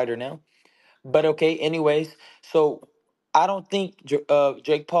bigger fighter now. But okay, anyways, so I don't think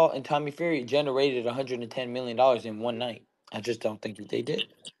Jake Paul and Tommy Fury generated 110 million dollars in one night. I just don't think that they did.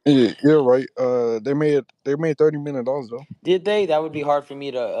 Yeah, you're right. They made $30 million though. Did they? That would be hard for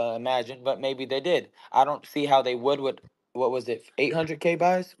me to imagine, but maybe they did. I don't see how they would with what was it, 800K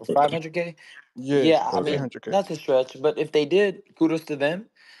buys or 500K? Yeah, Yeah, I it's mean 800K. that's a stretch, but if they did, kudos to them,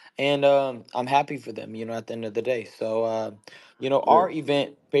 and I'm happy for them. At the end of the day, so Yeah. our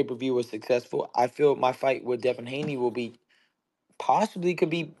event pay per view was successful. I feel my fight with Devin Haney will be possibly could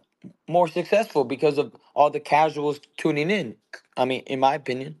be more successful because of all the casuals tuning in. I mean, in my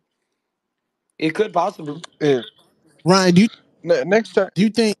opinion, it could possibly. Yeah. Ryan, Next time, do you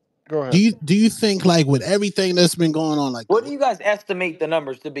think go ahead. do you think like with everything that's been going on, like What do you guys estimate the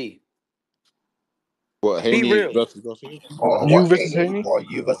numbers to be? What Be Haney real. versus Garcia? You versus Haney?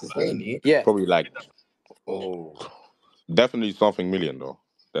 You versus Haney? Yeah, Probably like Oh, definitely something million though.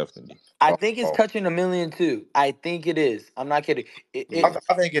 Definitely. I oh, think it's oh. touching a million too. I think it is. I'm not kidding. I, It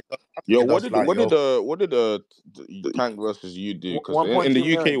I think it. I think Yo, it does slightly over. what did Tank versus you do? Because in the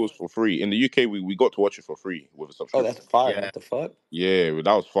 1.2 UK it million. was for free. In the UK we got to watch it for free with a Oh, that's subscription. fire. Yeah, What the fuck? Yeah,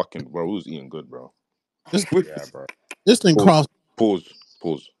 that was fucking bro. We was eating good, bro. this yeah, bro. this thing Pause. cross? Pause.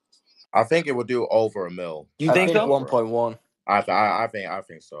 Pause. I think it will do over a mil. You I think think Slightly so? over. 1.1. I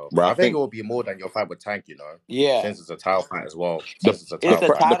think so. Bro, I I think it think will be more than your fight with Tank. Yeah. Since it's a title fight as well. the Since it's a It's title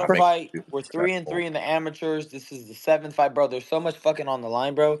a fight, title I think fight. it will We're be three and successful. three in the amateurs. This is the seventh fight, bro. There's so much fucking on the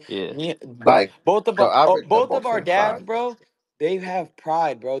line, bro. Yeah. Like the Both of our boxing dads, fan. bro. They have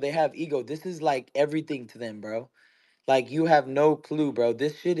pride, bro. They have ego. This is like everything to them, bro. Like you have no clue, bro.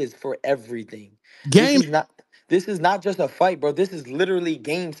 This shit is for everything. This Game is not. This is not just a fight, bro. This is literally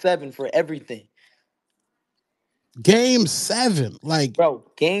game 7 for everything, game 7. Like bro.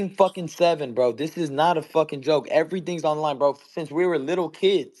 Game fucking 7, bro. This is not a fucking joke. Everything's on the line, bro. Since we were little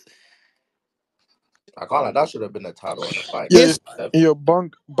kids. I can't like that should have been the title of the fight. Yeah, it's Game 7. yeah.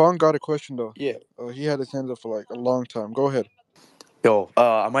 Bong got a question though. Yeah. He had his hands up for like a long time. Go ahead. Yo,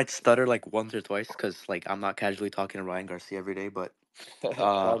 I might stutter like once or twice because like I'm not casually talking to Ryan Garcia every day, but It's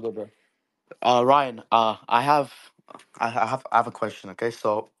uh, all good, bro. Ryan, I have a question. Okay,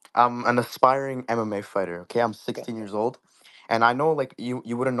 so I'm an aspiring MMA fighter. Okay, I'm Okay. 16 years old, and I know like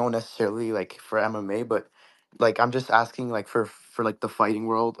you wouldn't know necessarily like for MMA, but like I'm just asking like for like the fighting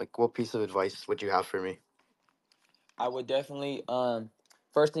world, like what piece of advice would you have for me? I would definitely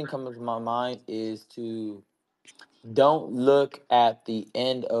first thing comes to my mind is to don't look at the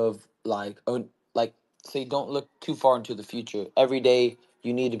end of like say don't look too far into the future. Every day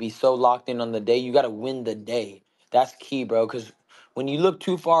you need to be so locked in on the day. You got to win the day. That's key, bro, cuz when you look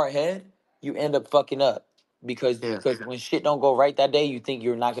too far ahead, you end up fucking up Yeah, because when shit don't go right that day, you think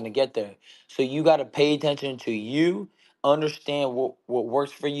you're not going to get there. So you got to pay attention to you, understand what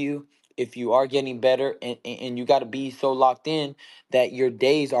works for you. If you are getting better and you got to be so locked in that your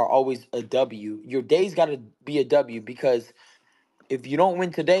days are always a W. Your days got to be a W because if you don't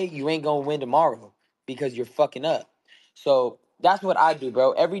win today, you ain't gonna win tomorrow because you're fucking up. So that's what I do,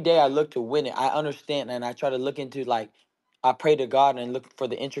 bro. Every day I look to win it. I understand and I try to look into like I pray to God and look for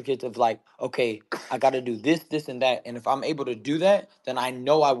the intricacies of like, okay, I got to do this, this, and that. And if I'm able to do that, then I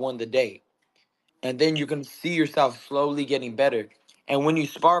know I won the day. And then you can see yourself slowly getting better. And when you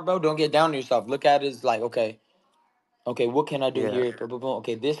spar, bro, don't get down on yourself. Look at it as like, okay, what can I do yeah, here? Boom, boom, boom.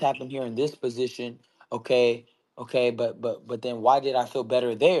 Okay, this happened here in this position. Okay, okay, but then why did I feel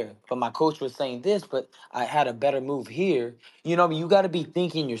better there? But my coach was saying this, but I had a better move here. What I mean? You got to be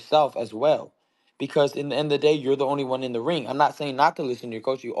thinking yourself as well, because in the end of the day, you're the only one in the ring. I'm not saying not to listen to your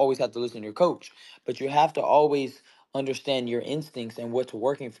coach. You always have to listen to your coach, but you have to always understand your instincts and what's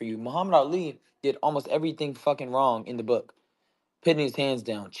working for you. Muhammad Ali did almost everything fucking wrong in the book, putting his hands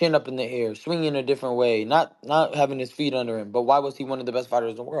down, chin up in the air, swinging a different way, not having his feet under him. But why was he one of the best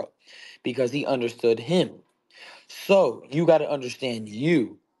fighters in the world? Because he understood him. So you got to understand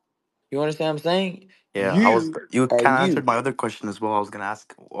you. You understand what I'm saying? yeah. You You are kind of answered you. my other question as well. I was gonna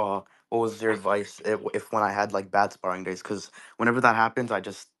ask, what was your advice if when I had like bad sparring days? Because whenever that happens,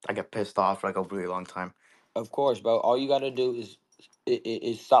 I get pissed off for like a really long time. Of course, bro. All you got to do is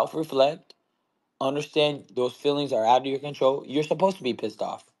self reflect. Understand those feelings are out of your control. You're supposed to be pissed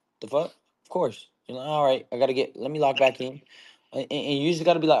off. The fuck? Of course. You're like, all right, let me lock back in. And you just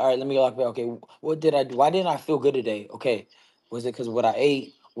gotta be like, all right, let me lock back. Okay, what did I do? Why didn't I feel good today? Okay, was it because of what I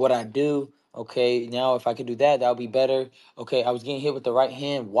ate? What I do, okay, now if I could do that, that would be better. Okay, I was getting hit with the right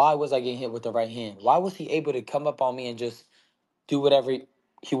hand. Why was I getting hit with the right hand? Why was he able to come up on me and just do whatever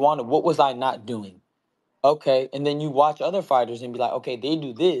he wanted? What was I not doing? Okay, and then you watch other fighters and be like, okay, they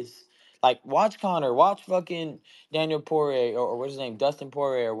do this. Like, watch Connor, watch fucking Daniel Poirier, or what's his name, Dustin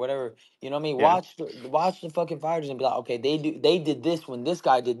Poirier, or whatever. You know what I mean? Yeah. Watch the fucking fighters and be like, okay, they did this when this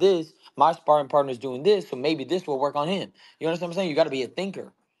guy did this. My sparring partner's doing this, so maybe this will work on him. You understand what I'm saying? You got to be a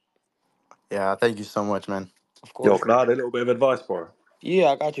thinker, Yeah, thank you so much, man. of Yo, course. can I add a little bit of advice, bro?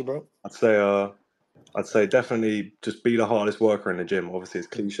 Yeah, I got you, bro. I'd say, I'd say definitely just be the hardest worker in the gym. Obviously, it's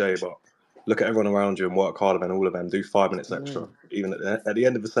cliche, but look at everyone around you and work harder than all of them. Do 5 minutes extra. Mm. Even at the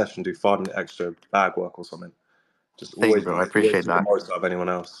end of the session, do 5 minutes extra bag work or something. Just Thank you, always, bro. I always appreciate do the that. most out of anyone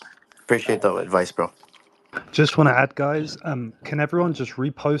else. Appreciate the advice, bro. Just want to add, guys, can everyone just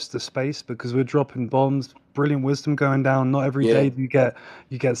repost the space because we're dropping bombs, brilliant wisdom going down. Not every Yeah. day do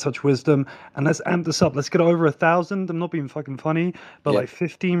you get such wisdom, and let's amp this up. Let's get over 1,000. I'm not being fucking funny, but Yeah. like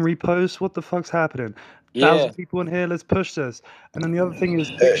 15 reposts. What the fuck's happening? Yeah. 1,000 people in here. Let's push this. And then the other thing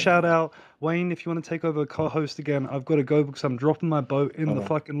is, big shout out, Wayne. If you want to take over co-host again, I've got to go because I'm dropping my boat in the Okay.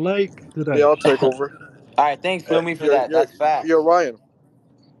 fucking lake Yeah, today. I'll take over. All right. Thanks, Lumi, for You're that. you're That's facts. you're Ryan.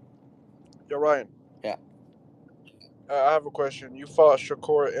 You're Ryan. Yeah. I have a question. You fought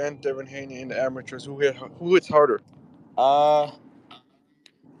Shakur and Devin Haney in the amateurs. Who hits harder? Uh,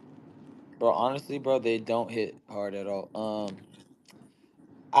 bro, honestly, bro, they don't hit hard at all.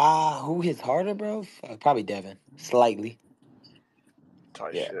 Who hits harder, bro? Probably Devin. Slightly.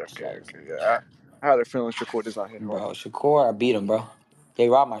 Tight Yeah, shit. Okay, slightly. okay. Yeah, I had a feeling Shakur does not hit hard. Bro, Shakur, I beat him, bro. They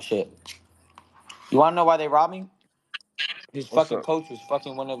robbed my shit. You wanna know why they robbed me? His What's fucking up? coach was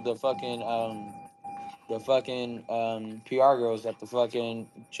fucking one of the fucking PR girls at the fucking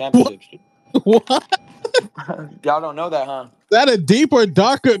What? championships. What? Y'all don't know that, huh? That a deeper,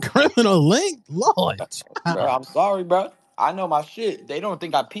 darker criminal link? Lord, Bro, child. I'm sorry, bro. I know my shit. They don't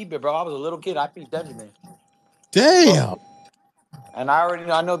think I peep it, bro. I was a little kid. I peeped everything. Fuck. Damn. And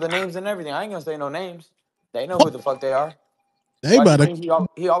I know the names and everything. I ain't gonna say no names. They know who the fuck they are. They Why do you better. think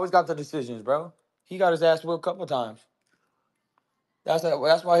he always got the decisions, bro? He got his ass whooped a couple times. That's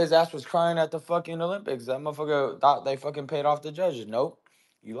why his ass was crying at the fucking Olympics. That motherfucker thought they fucking paid off the judges. Nope.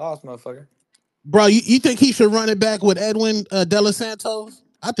 You lost, motherfucker. Bro, you think he should run it back with Edwin De Los Santos?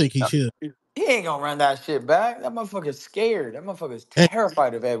 I think he No, should. he ain't gonna run that shit back. That motherfucker's scared. That motherfucker's Hey,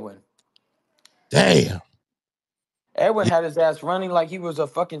 terrified of Edwin. damn. Edwin Yeah. had his ass running like he was a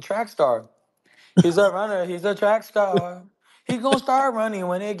fucking track star. He's a runner. He's a track star. He gonna start running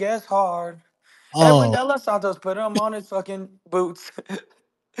when it gets hard. Edwin Oh, De Los Santos put him on his fucking boots.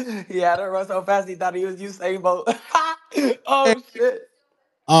 He had to run so fast he thought he was Usain Bolt. Oh shit,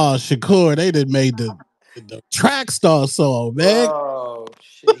 oh, Shakur, they did made the track star song, man. bro!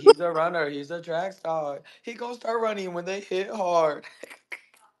 Shit, he's a runner. He's a track star. He gonna start running when they hit hard.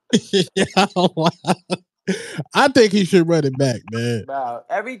 Yeah, I think he should run it back, man. Bro,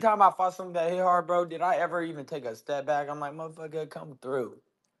 every time I fought something that hit hard, bro, did I ever even take a step back? I'm like, motherfucker, come through.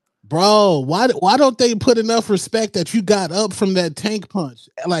 Bro, why don't they put enough respect that you got up from that tank punch?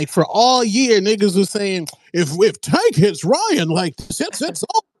 Like for all year, niggas was saying if Tank hits Ryan like this, it's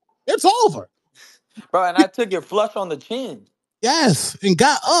over. It's over. Bro, and I took it flush on the chin. Yes, and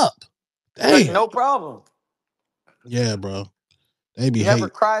got up. Like, Damn. no problem. Yeah, bro. They be Never hate.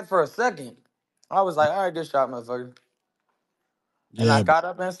 cried for a second. I was like, all right, good shot, motherfucker. And I Yeah, bro. got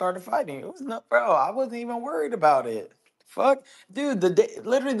up and started fighting. It was not, bro. I wasn't even worried about it. Fuck, dude. The day,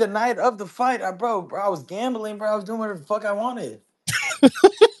 literally the night of the fight, bro, I was gambling, bro. I was doing whatever the fuck I wanted,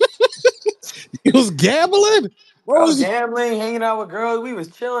 He was gambling. What bro. was you Gambling, hanging out with girls. We was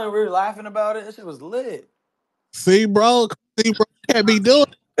chilling. We were laughing about it. This shit was lit, see, bro? See, bro, you can't be doing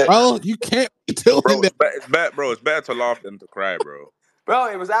it, bro. You can't be doing Bro, that. it's better to laugh than to cry, bro. bro.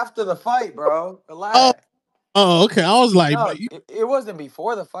 It was after the fight, bro. Oh, Relax. oh, okay. I was like, No, man, you, it wasn't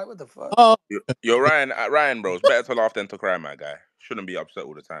before the fight. What the fuck? oh, Yo, Ryan, bro, it's better to laugh than to cry, my guy. Shouldn't be upset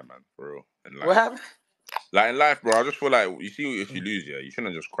all the time, man. For real, in What life. happened? Like in life, bro, I just feel like you see, if you lose, yeah, you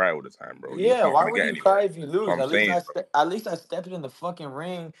shouldn't just cry all the time, bro. You're just Yeah, not why gonna would get you cry anywhere. if you So lose? I'm saying, bro. At least I stepped in the fucking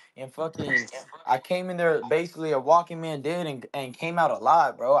ring and I came in there basically a walking man dead and came out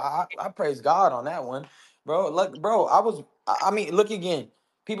alive, bro. I praise God on that one, bro. Look, bro, I mean, look again.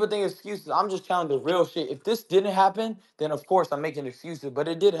 People think excuses. I'm just telling the real shit. If this didn't happen, then of course I'm making excuses, but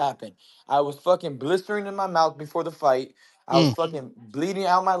it did happen. I was fucking blistering in my mouth before the fight. I was mm, fucking bleeding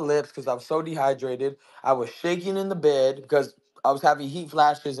out my lips because I was so dehydrated. I was shaking in the bed because I was having heat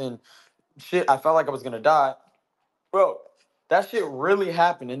flashes and shit. I felt like I was gonna die, bro. That shit really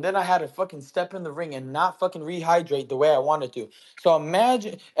happened. And then I had to fucking step in the ring and not fucking rehydrate the way I wanted to. So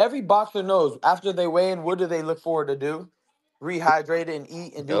imagine every boxer knows after they weigh in, what do they look forward to do? Rehydrate and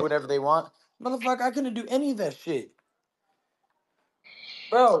eat and do Yep. whatever they want. Motherfucker, I couldn't do any of that shit.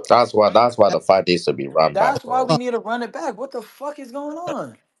 Bro, That's why the fight needs to be run back, that's why bro. we need to run it back. What the fuck is going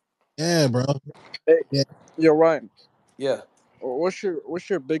on? Yeah, bro. Hey, Yeah. you're right. Yeah. What's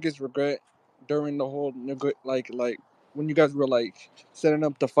your biggest regret during the whole like when you guys were like setting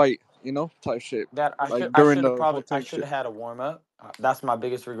up the fight, type shit, That like I during should have the whole probably I tank should shit. have had a warm up. That's my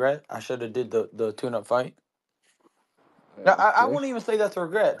biggest regret. I should have did the tune up fight. Yeah, Now, I okay. wouldn't even say that's a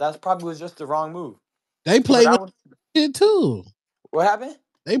regret. That's probably was just the wrong move. They But play I with would. shit too. What happened?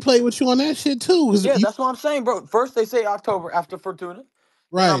 They play with you on that shit too. 'Cause Yeah, you, that's what I'm saying, bro. First they say October after Fortuna.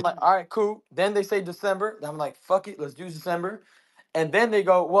 Then I'm right. like, all right, cool. Then they say December. Then I'm like, fuck it, let's do December. And then they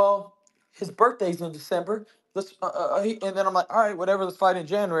go, well, his birthday's in December. And then I'm like, all right, whatever. Let's fight in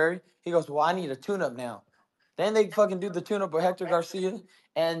January. He goes, well, I need a tune-up now. Then they fucking do the tune-up with Hector Garcia,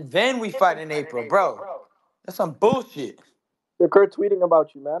 and then we fight in April, bro. That's some bullshit. Shakur tweeting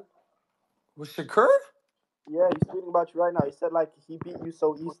about you, man. With Shakur? Yeah, he's tweeting about you right now. He said like he beat you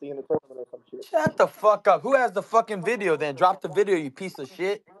so easily in the tournament or some shit. Shut the fuck up. Who has the fucking video? Then drop the video, you piece of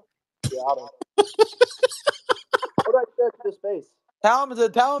shit. Yeah, I don't know. What did I share to this space?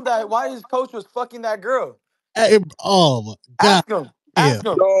 Tell him that why his coach was fucking that girl. Hey, oh my god. Ask him. Yeah. Ask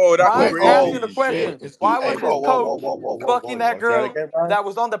him. Yo, that's Why? Wait, Ask him oh the crazy. shit. question. This dude, Why hey, was his whoa, whoa, whoa, coach whoa, whoa, whoa, whoa. fucking You that want to say that girl again, Ryan? that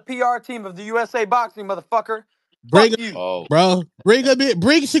was on the PR team of the USA boxing, motherfucker? Bring Fuck him, you. Oh, bro. Bring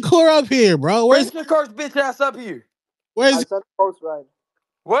Shakur up here, bro. Bring Shakur's bitch ass up here. Where's I sent the post, Ryan.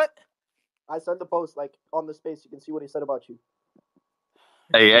 What? I sent the post like on the space. You can see what he said about you.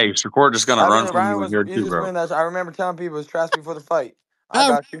 Hey, Shakur just gonna I run didn't. from Ryan you in was. here He's too, just bro. bringing that. I remember telling people it's trash before the fight. I not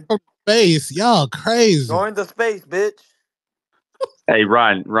got you. from space? Y'all crazy. Join the space, bitch. Hey,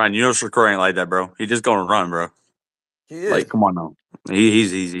 Ryan, you know Shakur ain't like that, bro. He just gonna run, bro. He Like, is. come on now.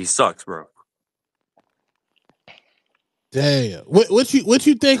 He sucks, bro. Damn. What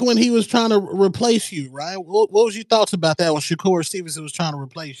you think when he was trying to replace you, Ryan? What was your thoughts about that when Shakur Stevenson was trying to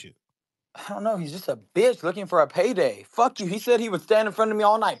replace you? I don't know. He's just a bitch looking for a payday. Fuck you. He said he would stand in front of me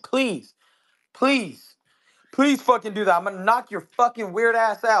all night. Please, please. Please fucking do that. I'm gonna knock your fucking weird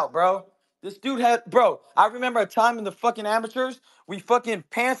ass out, bro. This dude had, bro. I remember a time in the fucking amateurs, we fucking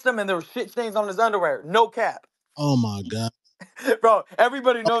pantsed him and there were shit stains on his underwear. No cap, Oh my god. bro.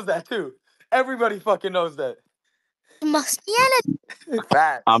 Everybody knows that too. Everybody fucking knows that. I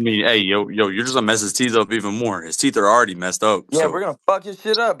Facts. mean, hey, yo, you're just gonna mess his teeth up even more. His teeth are already messed up, Yeah, we're so gonna fuck his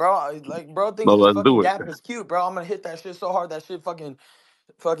shit up, bro. Like, bro thinks but this let's fucking do it. gap is cute, bro. I'm gonna hit that shit so hard that shit fucking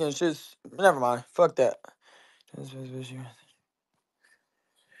shit's. Never mind. Fuck that.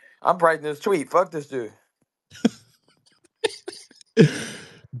 I'm writing this tweet. Fuck this dude.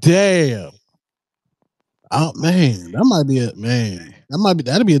 Damn. Oh man, that might be a man.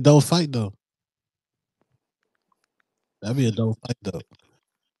 That'd be a dope fight though. That'd be a dope fight though.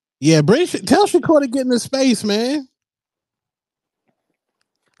 Yeah, tell Shakur to get in the space, man.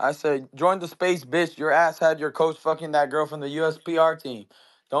 I said, join the space, bitch. Your ass had your coach fucking that girl from the USPR team.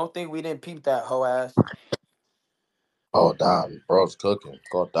 Don't think we didn't peep that hoe ass. oh, damn, bro's cooking.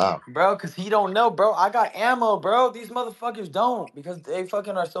 God damn. Bro, cause he don't know, bro. I got ammo, bro. These motherfuckers don't. Because they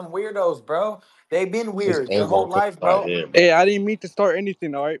fucking are some weirdos, bro. They been This weird their ain't whole gonna cook life, right bro. here, bro. Hey, I didn't mean to start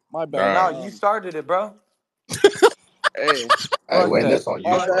anything. All right, my bad. No, Damn. you started it, bro. Hey, Hey, Fuck Wayne, that. this on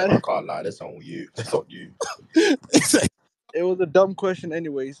my you, bro. I bad. can't lie. This on you. This on you. It's like, It was a dumb question,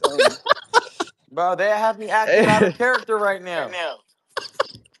 anyways. Bro, they have me acting out of Hey, character right now.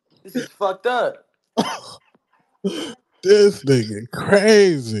 This is fucked up. this nigga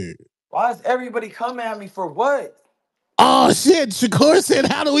crazy. Why is everybody coming at me for what? Oh shit! Shakur said,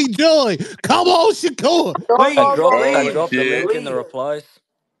 "How do we join?" Come on, Shakur. I Please, dropped I Oh please, dropped the shit. link in the please. replies.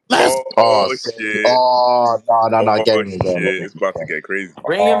 Let's Oh, Oh sick. shit. Oh, no. Oh Get me, get me, shit. get It's me. about to get crazy.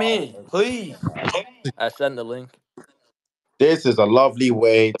 Bring him Oh, in, please. I sent the link. this is a lovely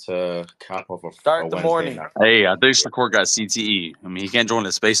way to cap off a Start the Wednesday morning. night. Hey, I think Shakur got CTE. I mean, he can't join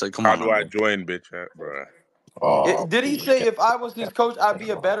the space. Like, come How on do now, I bro. join, bitch, bro? Oh, Did he please say if I was his get coach, I'd me,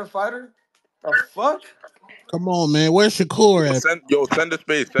 be a bro. better fighter? The fuck? come on, man. Where's Shakur at? Send the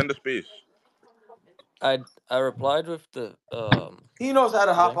space. Send the space. I replied with the He knows how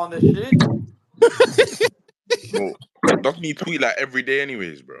to hop link. on this shit. Bro, doesn't he tweet like every day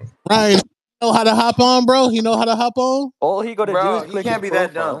anyways, bro? Ryan, you know how to hop on, bro? You know how to hop on? All he gotta do is Bro, he click his can't be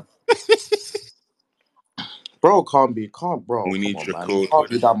that dumb. profile. Bro can't, bro. We Come need on, man. He Shakur can't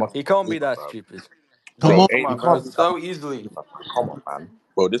to be that much He of a can't be gamer, that bro. stupid. Come bro, on, Come ain't He on, bro. can't be that So much easily. of a gamer, man. Come on, man.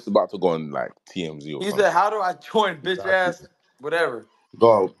 bro, this is about to go on like TMZ or He some said, shit. how do I join bitch Exactly. ass? Whatever.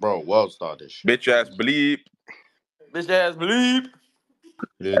 Go, bro. World star this shit, Bitch ass bleep. Bitch ass bleep.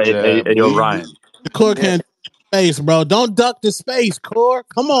 bitch. Hey, yo, Bleed. Ryan. Core Yeah. can't do space, bro. Don't duck the space, Core.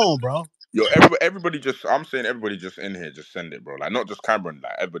 Come on, bro. Yo, everybody just. I'm saying everybody just in here, just send it, bro. Like not just Cameron.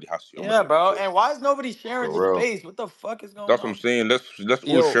 Like everybody has to. I'm gonna Yeah, send it bro. to. And why is nobody sharing For the real. space? What the fuck is going That's what I'm on? saying. Let's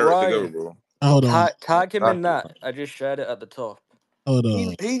all Yo, share it together, Ryan, bro. Hold on. tag him in Exactly. that. I just shared it at the top. Hold He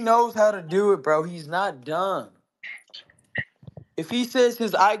on. he knows how to do it, bro. He's not dumb. If he says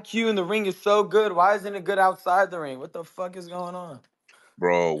his IQ in the ring is so good, why isn't it good outside the ring? What the fuck is going on?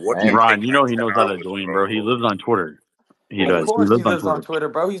 Bro, watching Damn. take Ryan, you like know he 10 knows how to hours, join, bro. He bro. lives on Twitter. He Of does. He course he lives on lives on Twitter. Twitter,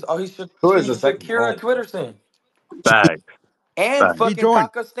 bro. Who is the He's second secure in home? Twitterson. Bag, And bag. He fucking joined.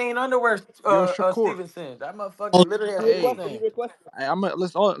 Kaka stain underwear Yo, Shakur. Stevenson. That Hold motherfucker literally has Hey, his name.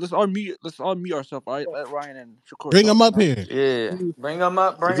 let's all mute ourselves. All right, let Ryan and Shakur Bring talk. him up All right. here. Yeah. Bring him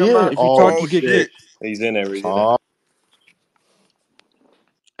up, Is bring he him in? up. If you talk, Oh you get shit. kicked. He's in there. He's in there. Oh,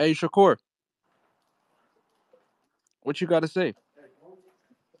 Hey, Shakur, what you got to say?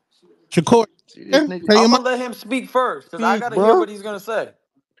 Shakur, See this here? nigga. Bring I'm him gonna up. let him speak first, because I speak, gotta hear bro. what he's gonna say.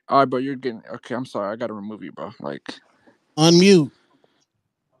 All right, bro, you're getting okay. I'm sorry, I gotta remove you, bro. Like, Unmute.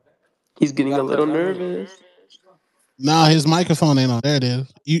 He's You getting a gotta little press unmute. nervous. Nah, his microphone ain't on. There it is.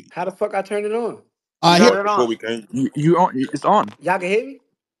 You How the fuck I turn it on? here? Turn Yo, it before on. we can. you on? It's on. Y'all can hear me?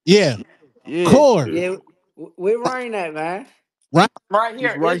 Yeah. Yeah, Core. Yeah. Where Ryan at, man? Right. Right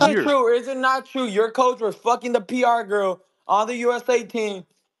he's here. right Is it here. true or is it not true? Your coach was fucking the PR girl on the USA team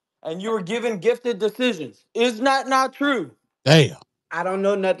and you were given gifted decisions. Is that not true? Damn. I don't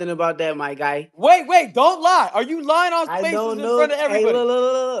know nothing about that, my guy. Wait, don't lie. Are you lying on I spaces don't in know. front of Hey, everybody?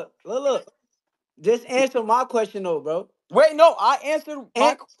 look. Just answer my question, though, bro. Wait, no, I answered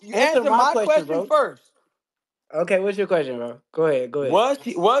An- you answer answered my my question, question bro. first. Okay, what's your question, bro? Go ahead. Go ahead.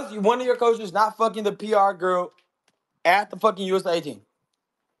 Was one of your coaches not fucking the PR girl at the fucking USA team?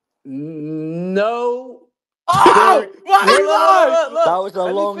 No. There. Oh, why Look, you look, look, look, lie? look, That look. was a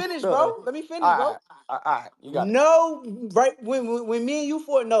Let me long finish, bro. story. Let me finish, All bro. right, all right, you got it. No. Right when me and you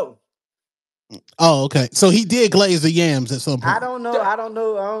fought, no. Oh, okay. So he did glaze the yams at some I point. don't know. D- I don't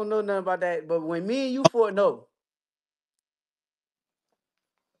know. I don't know nothing about that. But when me and you fought, no.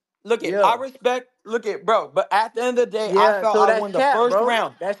 Look it, I Yeah. respect. Look it, bro. But at the end of the day, I Yeah. felt So I that's won the cap, first bro.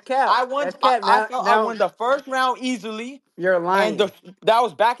 round. That's cap. I won. That's cap. I Now, felt I now won the first round easily, you're and lying. that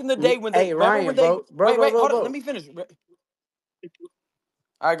was back in the day when they Hey, remember when Ryan, they wait, hold on, let bro. me finish.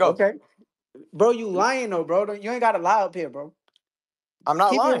 All right, go. Okay, bro, you lying though, bro. You ain't got to lie up here, bro. I'm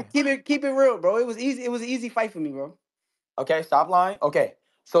not lying. Keep it real, bro. It was easy. It was an easy fight for me, bro. Okay, stop lying. Okay,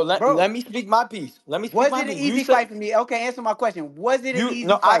 so Bro, let me speak my piece. Let me speak was my it an piece. You easy said fight for me? Okay, answer my question. Was it an you easy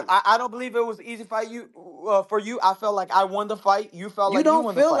no, fight? I don't believe it was an easy fight. For you, I felt like I won the fight. You felt You like you don't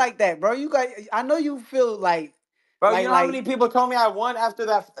won the feel fight. like that, bro. You got. I know you feel like, Bro, you like, know how like many people told me I won after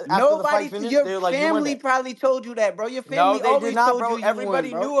the fight nobody. finished? Your They were like, "You won family that." probably told you that, bro. Your No, family they did always not, told you bro. you won, Everybody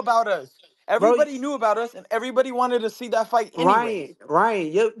bro. knew about us. Bro, Everybody knew about us, and everybody wanted to see that fight anyways.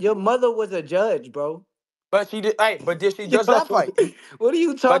 Ryan, your mother was a judge, bro. But she did. Hey, but did she Yo, judge that fight? what are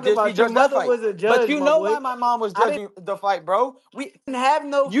you But talking did she about? Your judge that mother fight? was a But judge, you my know boy. why my mom was I didn't judging the fight, bro? have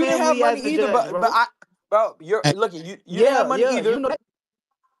no You didn't have family money as a either, judge, but bro. I, bro, you're Hey, look, you didn't have Yeah, money yeah, either. you know.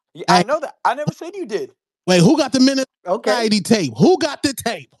 I hey, know that. I never said you did. wait, who got the minute Okay, society tape? Who got the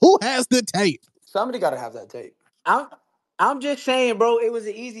tape? Who has the tape? Somebody got to have that tape. I'm I'm just saying, bro. It was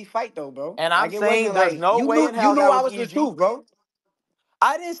an easy fight, though, bro. And I'm Like it saying wasn't there's like no way in you hell knew that I was was the easy. truth, bro.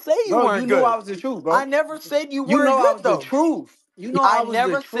 I didn't say you Bro, you weren't knew I good. was the truth, I bro. never said you You weren't know I good was the though. truth. You know I I was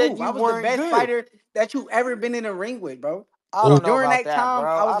the never said truth. you I was the weren't best good. fighter that you ever been in a ring with, bro. I Oh, don't know During about that that, time,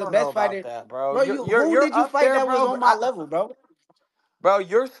 bro. I was I the don't know best about fighter. that, bro. Bro, who You're did you up fight there, that was bro. on my level, bro? Bro,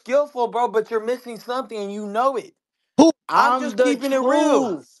 you're skillful, bro, but you're missing something and you know it. who? I'm I'm just the keeping it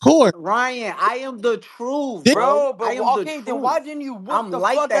real. truth. Court. Ryan, I am the truth, Did bro. Bro, but I am the okay, then why truth. didn't you whoop I'm the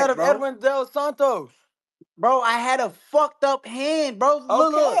like fuck out that, of bro. Edwin Del Santos? Bro, I had a fucked up hand, bro.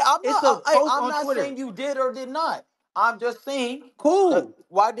 Okay, Look. It's a post I'm on not Twitter. saying you did or did not. I'm just saying that Cool.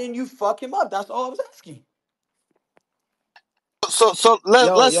 why didn't you fuck him up? That's all I was asking. So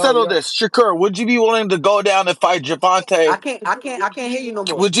Yo, let's yo, settle yo. this. Shakur, would you be willing to go down and fight Javante? I can't hear you no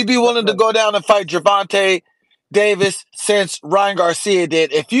more. Would you be willing to Look. go down and fight Javante Davis since Ryan Garcia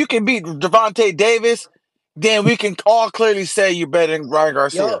did? If you can beat Javante Davis, then we can all clearly say you're better than Ryan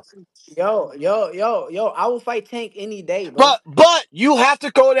Garcia. Yo, yo. I will fight Tank any day, bro. But you have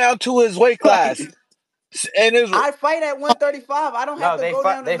to go down to his weight class. Like, And his I fight at 135. I don't have No, to go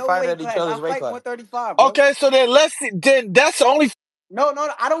down to they no fight weight at each class. I other's weight fight class. 135, bro. okay, so then let's see, then that's the only No,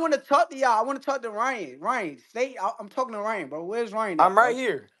 I don't want to talk to y'all. I want to talk to Ryan. Ryan, stay. I'm talking to Ryan, bro. Where's Ryan I'm at, right bro?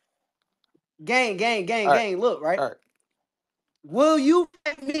 here. Gang. All right, Look, right. all right. Will you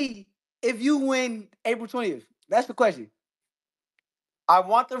fight me if you win April 20th? That's the question. I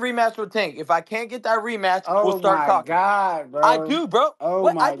want the rematch with Tank. If I can't get that rematch, we'll Oh start my talking. god, I bro. do, bro. Oh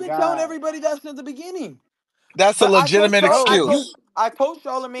What my I've been telling god. everybody that since the beginning. That's a But legitimate Bro, you excuse. I told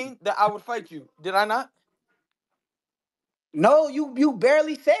Charlemagne that I would fight you. Did I not? no, you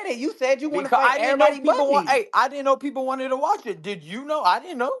barely said it. You said you want to Because fight I didn't know everybody but people want. me. Hey, I didn't know people wanted to watch it. Did you know? I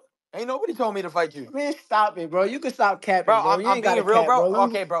didn't know. Ain't nobody told me to fight you, Man, stop it, bro. You can stop capping, bro. bro. You I'm ain't got to being real, cap, bro. bro.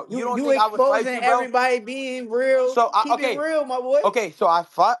 Okay, bro. You don't You think I would fight exposing you, bro? everybody being real. So Keep it okay, real, my boy. okay. So I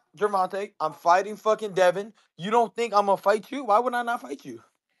fought Gervonta. I'm fighting fucking Devin. You don't think I'm gonna fight you? Why would I not fight you?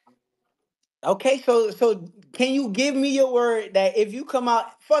 Okay, so can you give me your word that if you come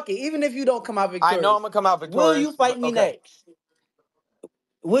out, fuck it, even if you don't come out I know I'm victorious, gonna come out will you victorious, fight but me okay. next?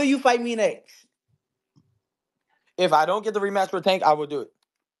 Will you fight me next? If I don't get the rematch with Tank, I will do it.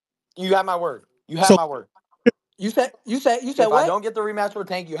 You have my word. You have So my word. You said If I what? don't get the rematch with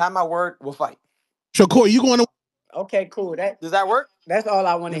Tank, you have my word. We'll fight. Shakur, you going to Okay, cool. Does that work? That's all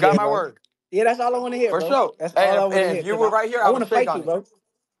I want You to got hear, my bro. word Yeah, that's all I want to hear, for bro. sure. That's all And I if, want to and hear if you because were I right here, I I want would to shake fight on you, it. bro.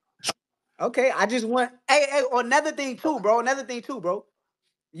 Okay, I just want. Hey, another thing too, Okay. bro. Another thing too, bro.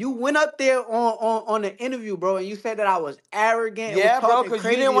 You went up there on the interview, bro, and you said that I was arrogant and was Yeah, bro, talking because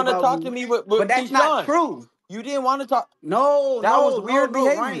you didn't crazy want to about talk to me, me with, but that's not Keyshawn. true. You didn't want to talk. No, That was no, no, weird no,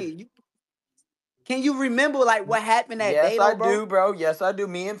 behavior. Ryan. Can you remember like what happened that Yes, day, I though, bro? do, bro. Yes, I do.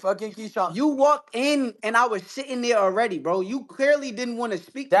 Me and fucking Keyshawn. You walked in and I was sitting there already, bro. You clearly didn't want to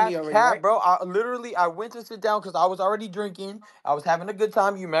speak to me That's already, cap, right? bro. I went to sit down because I was already drinking. I was having a good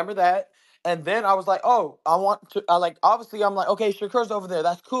time. You remember that? And then I was like, oh, I want to. I like obviously I'm like, okay, Shakur's over there.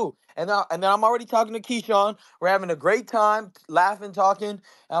 That's cool. And then I'm already talking to Keyshawn. We're having a great time, laughing, talking. And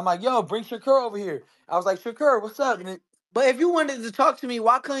I'm like, yo, bring Shakur over here. I was like, Shakur, what's up? But if you wanted to talk to me,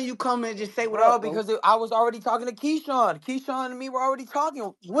 why couldn't you come and just say what Bro, up, bro? because I was already talking to Keyshawn. Keyshawn and me were already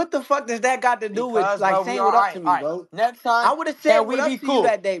talking. What the fuck does that got to do with Because, like bro, we saying are what all up right. to All me, right. bro? Next time, I would have said can what we be up to you cool?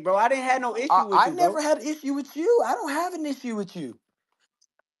 that day, bro. I didn't have no issue with I you, bro. never had issue with you. I don't have an issue with you.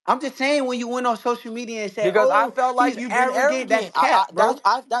 I'm just saying when you went on social media and said, Because I "Oh, felt like he's you've been arrogant," that's arrogant. cap, bro.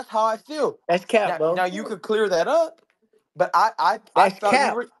 That's how I feel. That's cap, Now bro. you could clear that up, but I That's felt you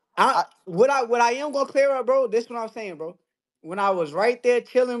cap. were. I What I am gonna clear up, bro. This what I'm saying, bro. When I was right there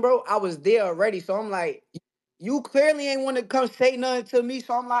chilling, bro, I was there already. So I'm like, you clearly ain't want to come say nothing to me.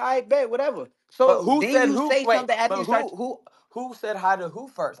 So I'm like, I bet whatever. but So who then said you who? say Wait, something after but you start. who said hi to who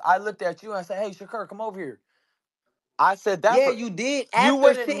first? I looked at you and I said, "Hey, Shakur, come over here." I said that Yeah, first. you did You after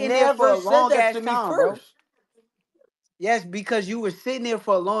would have sitting there for never a said long that ass to me time, bro. first. Yes, because you were sitting there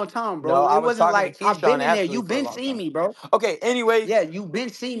for a long time, No, bro. I It was wasn't talking to like I've been Keyshawn in there. actually You for a been long seeing time. me, bro. Okay, anyways, Yeah, you been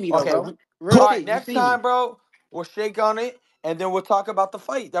seeing me though, okay, bro. Real Cool. all right, shit. You next see me. time, bro, we'll shake on it, and then we'll talk about the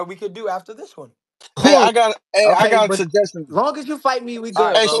fight that we could do after this one. Corey, Hey, I Okay, got a but suggestion. long as you fight me, we All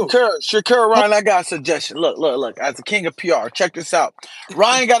right, good, Hey, bro. cool. Shakur, Ryan, I got a suggestion. Look. As the king of PR, check this out.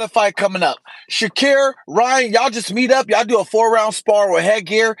 Ryan got a fight coming up. Shakir, Ryan, y'all just meet up. Y'all do a 4-round spar with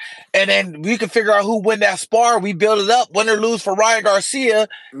headgear, and then we can figure out who win that spar. We build it up, win or lose for Ryan Garcia.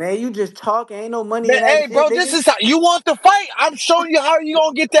 Man, you just talking. Ain't no money Man, in that hey, shit, bro, this nigga. is how you want the fight. I'm showing you how you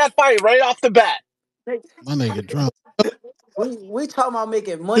gonna get that fight right off the bat. my nigga drunk. We talking about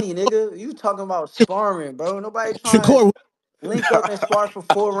making money, nigga. You talking about sparring, bro. Nobody trying to Shakur, link up and spar for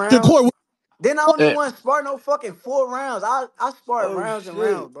 4 rounds. Shakur, Then I don't even Hey, want to spar no fucking 4 rounds. I spar Oh rounds and shit.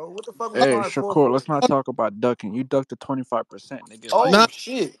 rounds, bro. What the fuck we hey, sparring for? Shakur, let's not talk about ducking. You ducked the 25%, nigga. Like, Oh nah,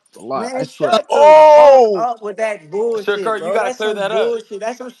 shit. it's a lot. I Man, swear. shut the fuck Oh, up with that bullshit, Shakur, you bro. gotta That's clear some that up. bullshit.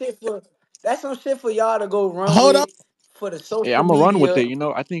 That's some shit for y'all to go run hold on. with for the Hey, social I'm gonna run with media. it. You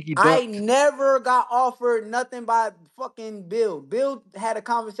know, I think he I ducked. never got offered nothing by fucking Bill. Bill had a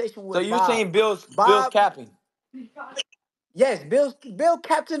conversation So with you're Bob. saying Bill's Bob, capping? yes, Bill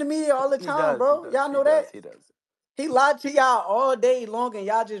captured the media all the He time, does. He bro. does. Y'all He know does. that. He does. He lied to y'all all day long and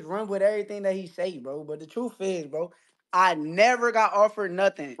y'all just run with everything that he say, bro. But the truth is, bro, I never got offered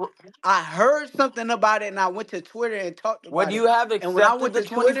nothing. I heard something about it and I went to Twitter and talked Would about you it. have And when I accepted went the to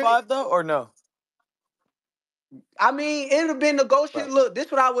Twitter, 25 though, or no? I mean, it would have been negotiated. Right. Look,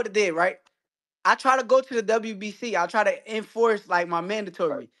 this what I would have did, right? I try to go to the WBC. I try to enforce like my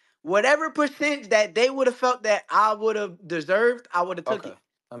Right. mandatory. Whatever percent that they would have felt that I would have deserved, I would have took Okay. it.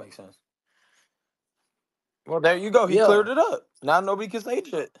 That makes sense. Well, there you go. He Yeah, cleared it up. Now nobody can say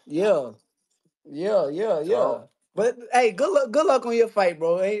shit. yeah, yeah. So But hey, good luck on your fight,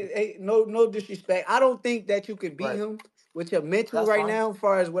 bro. Hey, no disrespect. I don't think that you could beat right. him with your mental That's right fine. now, as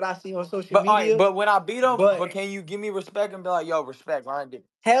far as what I see on social But all right. media. But when I beat him, But but can you give me respect and be like, yo, respect, Ryan did.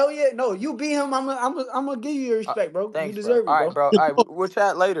 hell yeah, no, you beat him. I'm gonna give you your Uh, respect, bro. You thanks, bro. deserve it, All right, bro. bro. All right. We'll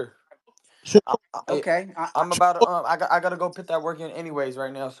chat later. Sure. Okay. I'm about to. I gotta go put that work in anyways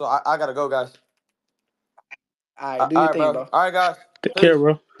right now. So I gotta go, guys. All right, do All your right, thing, bro. bro. All right, guys. Take care, Peace.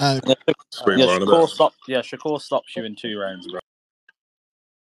 bro. Uh, Yeah, All right. Sweet, yeah, bro. In a bit. Shakur stops you in 2 rounds, bro.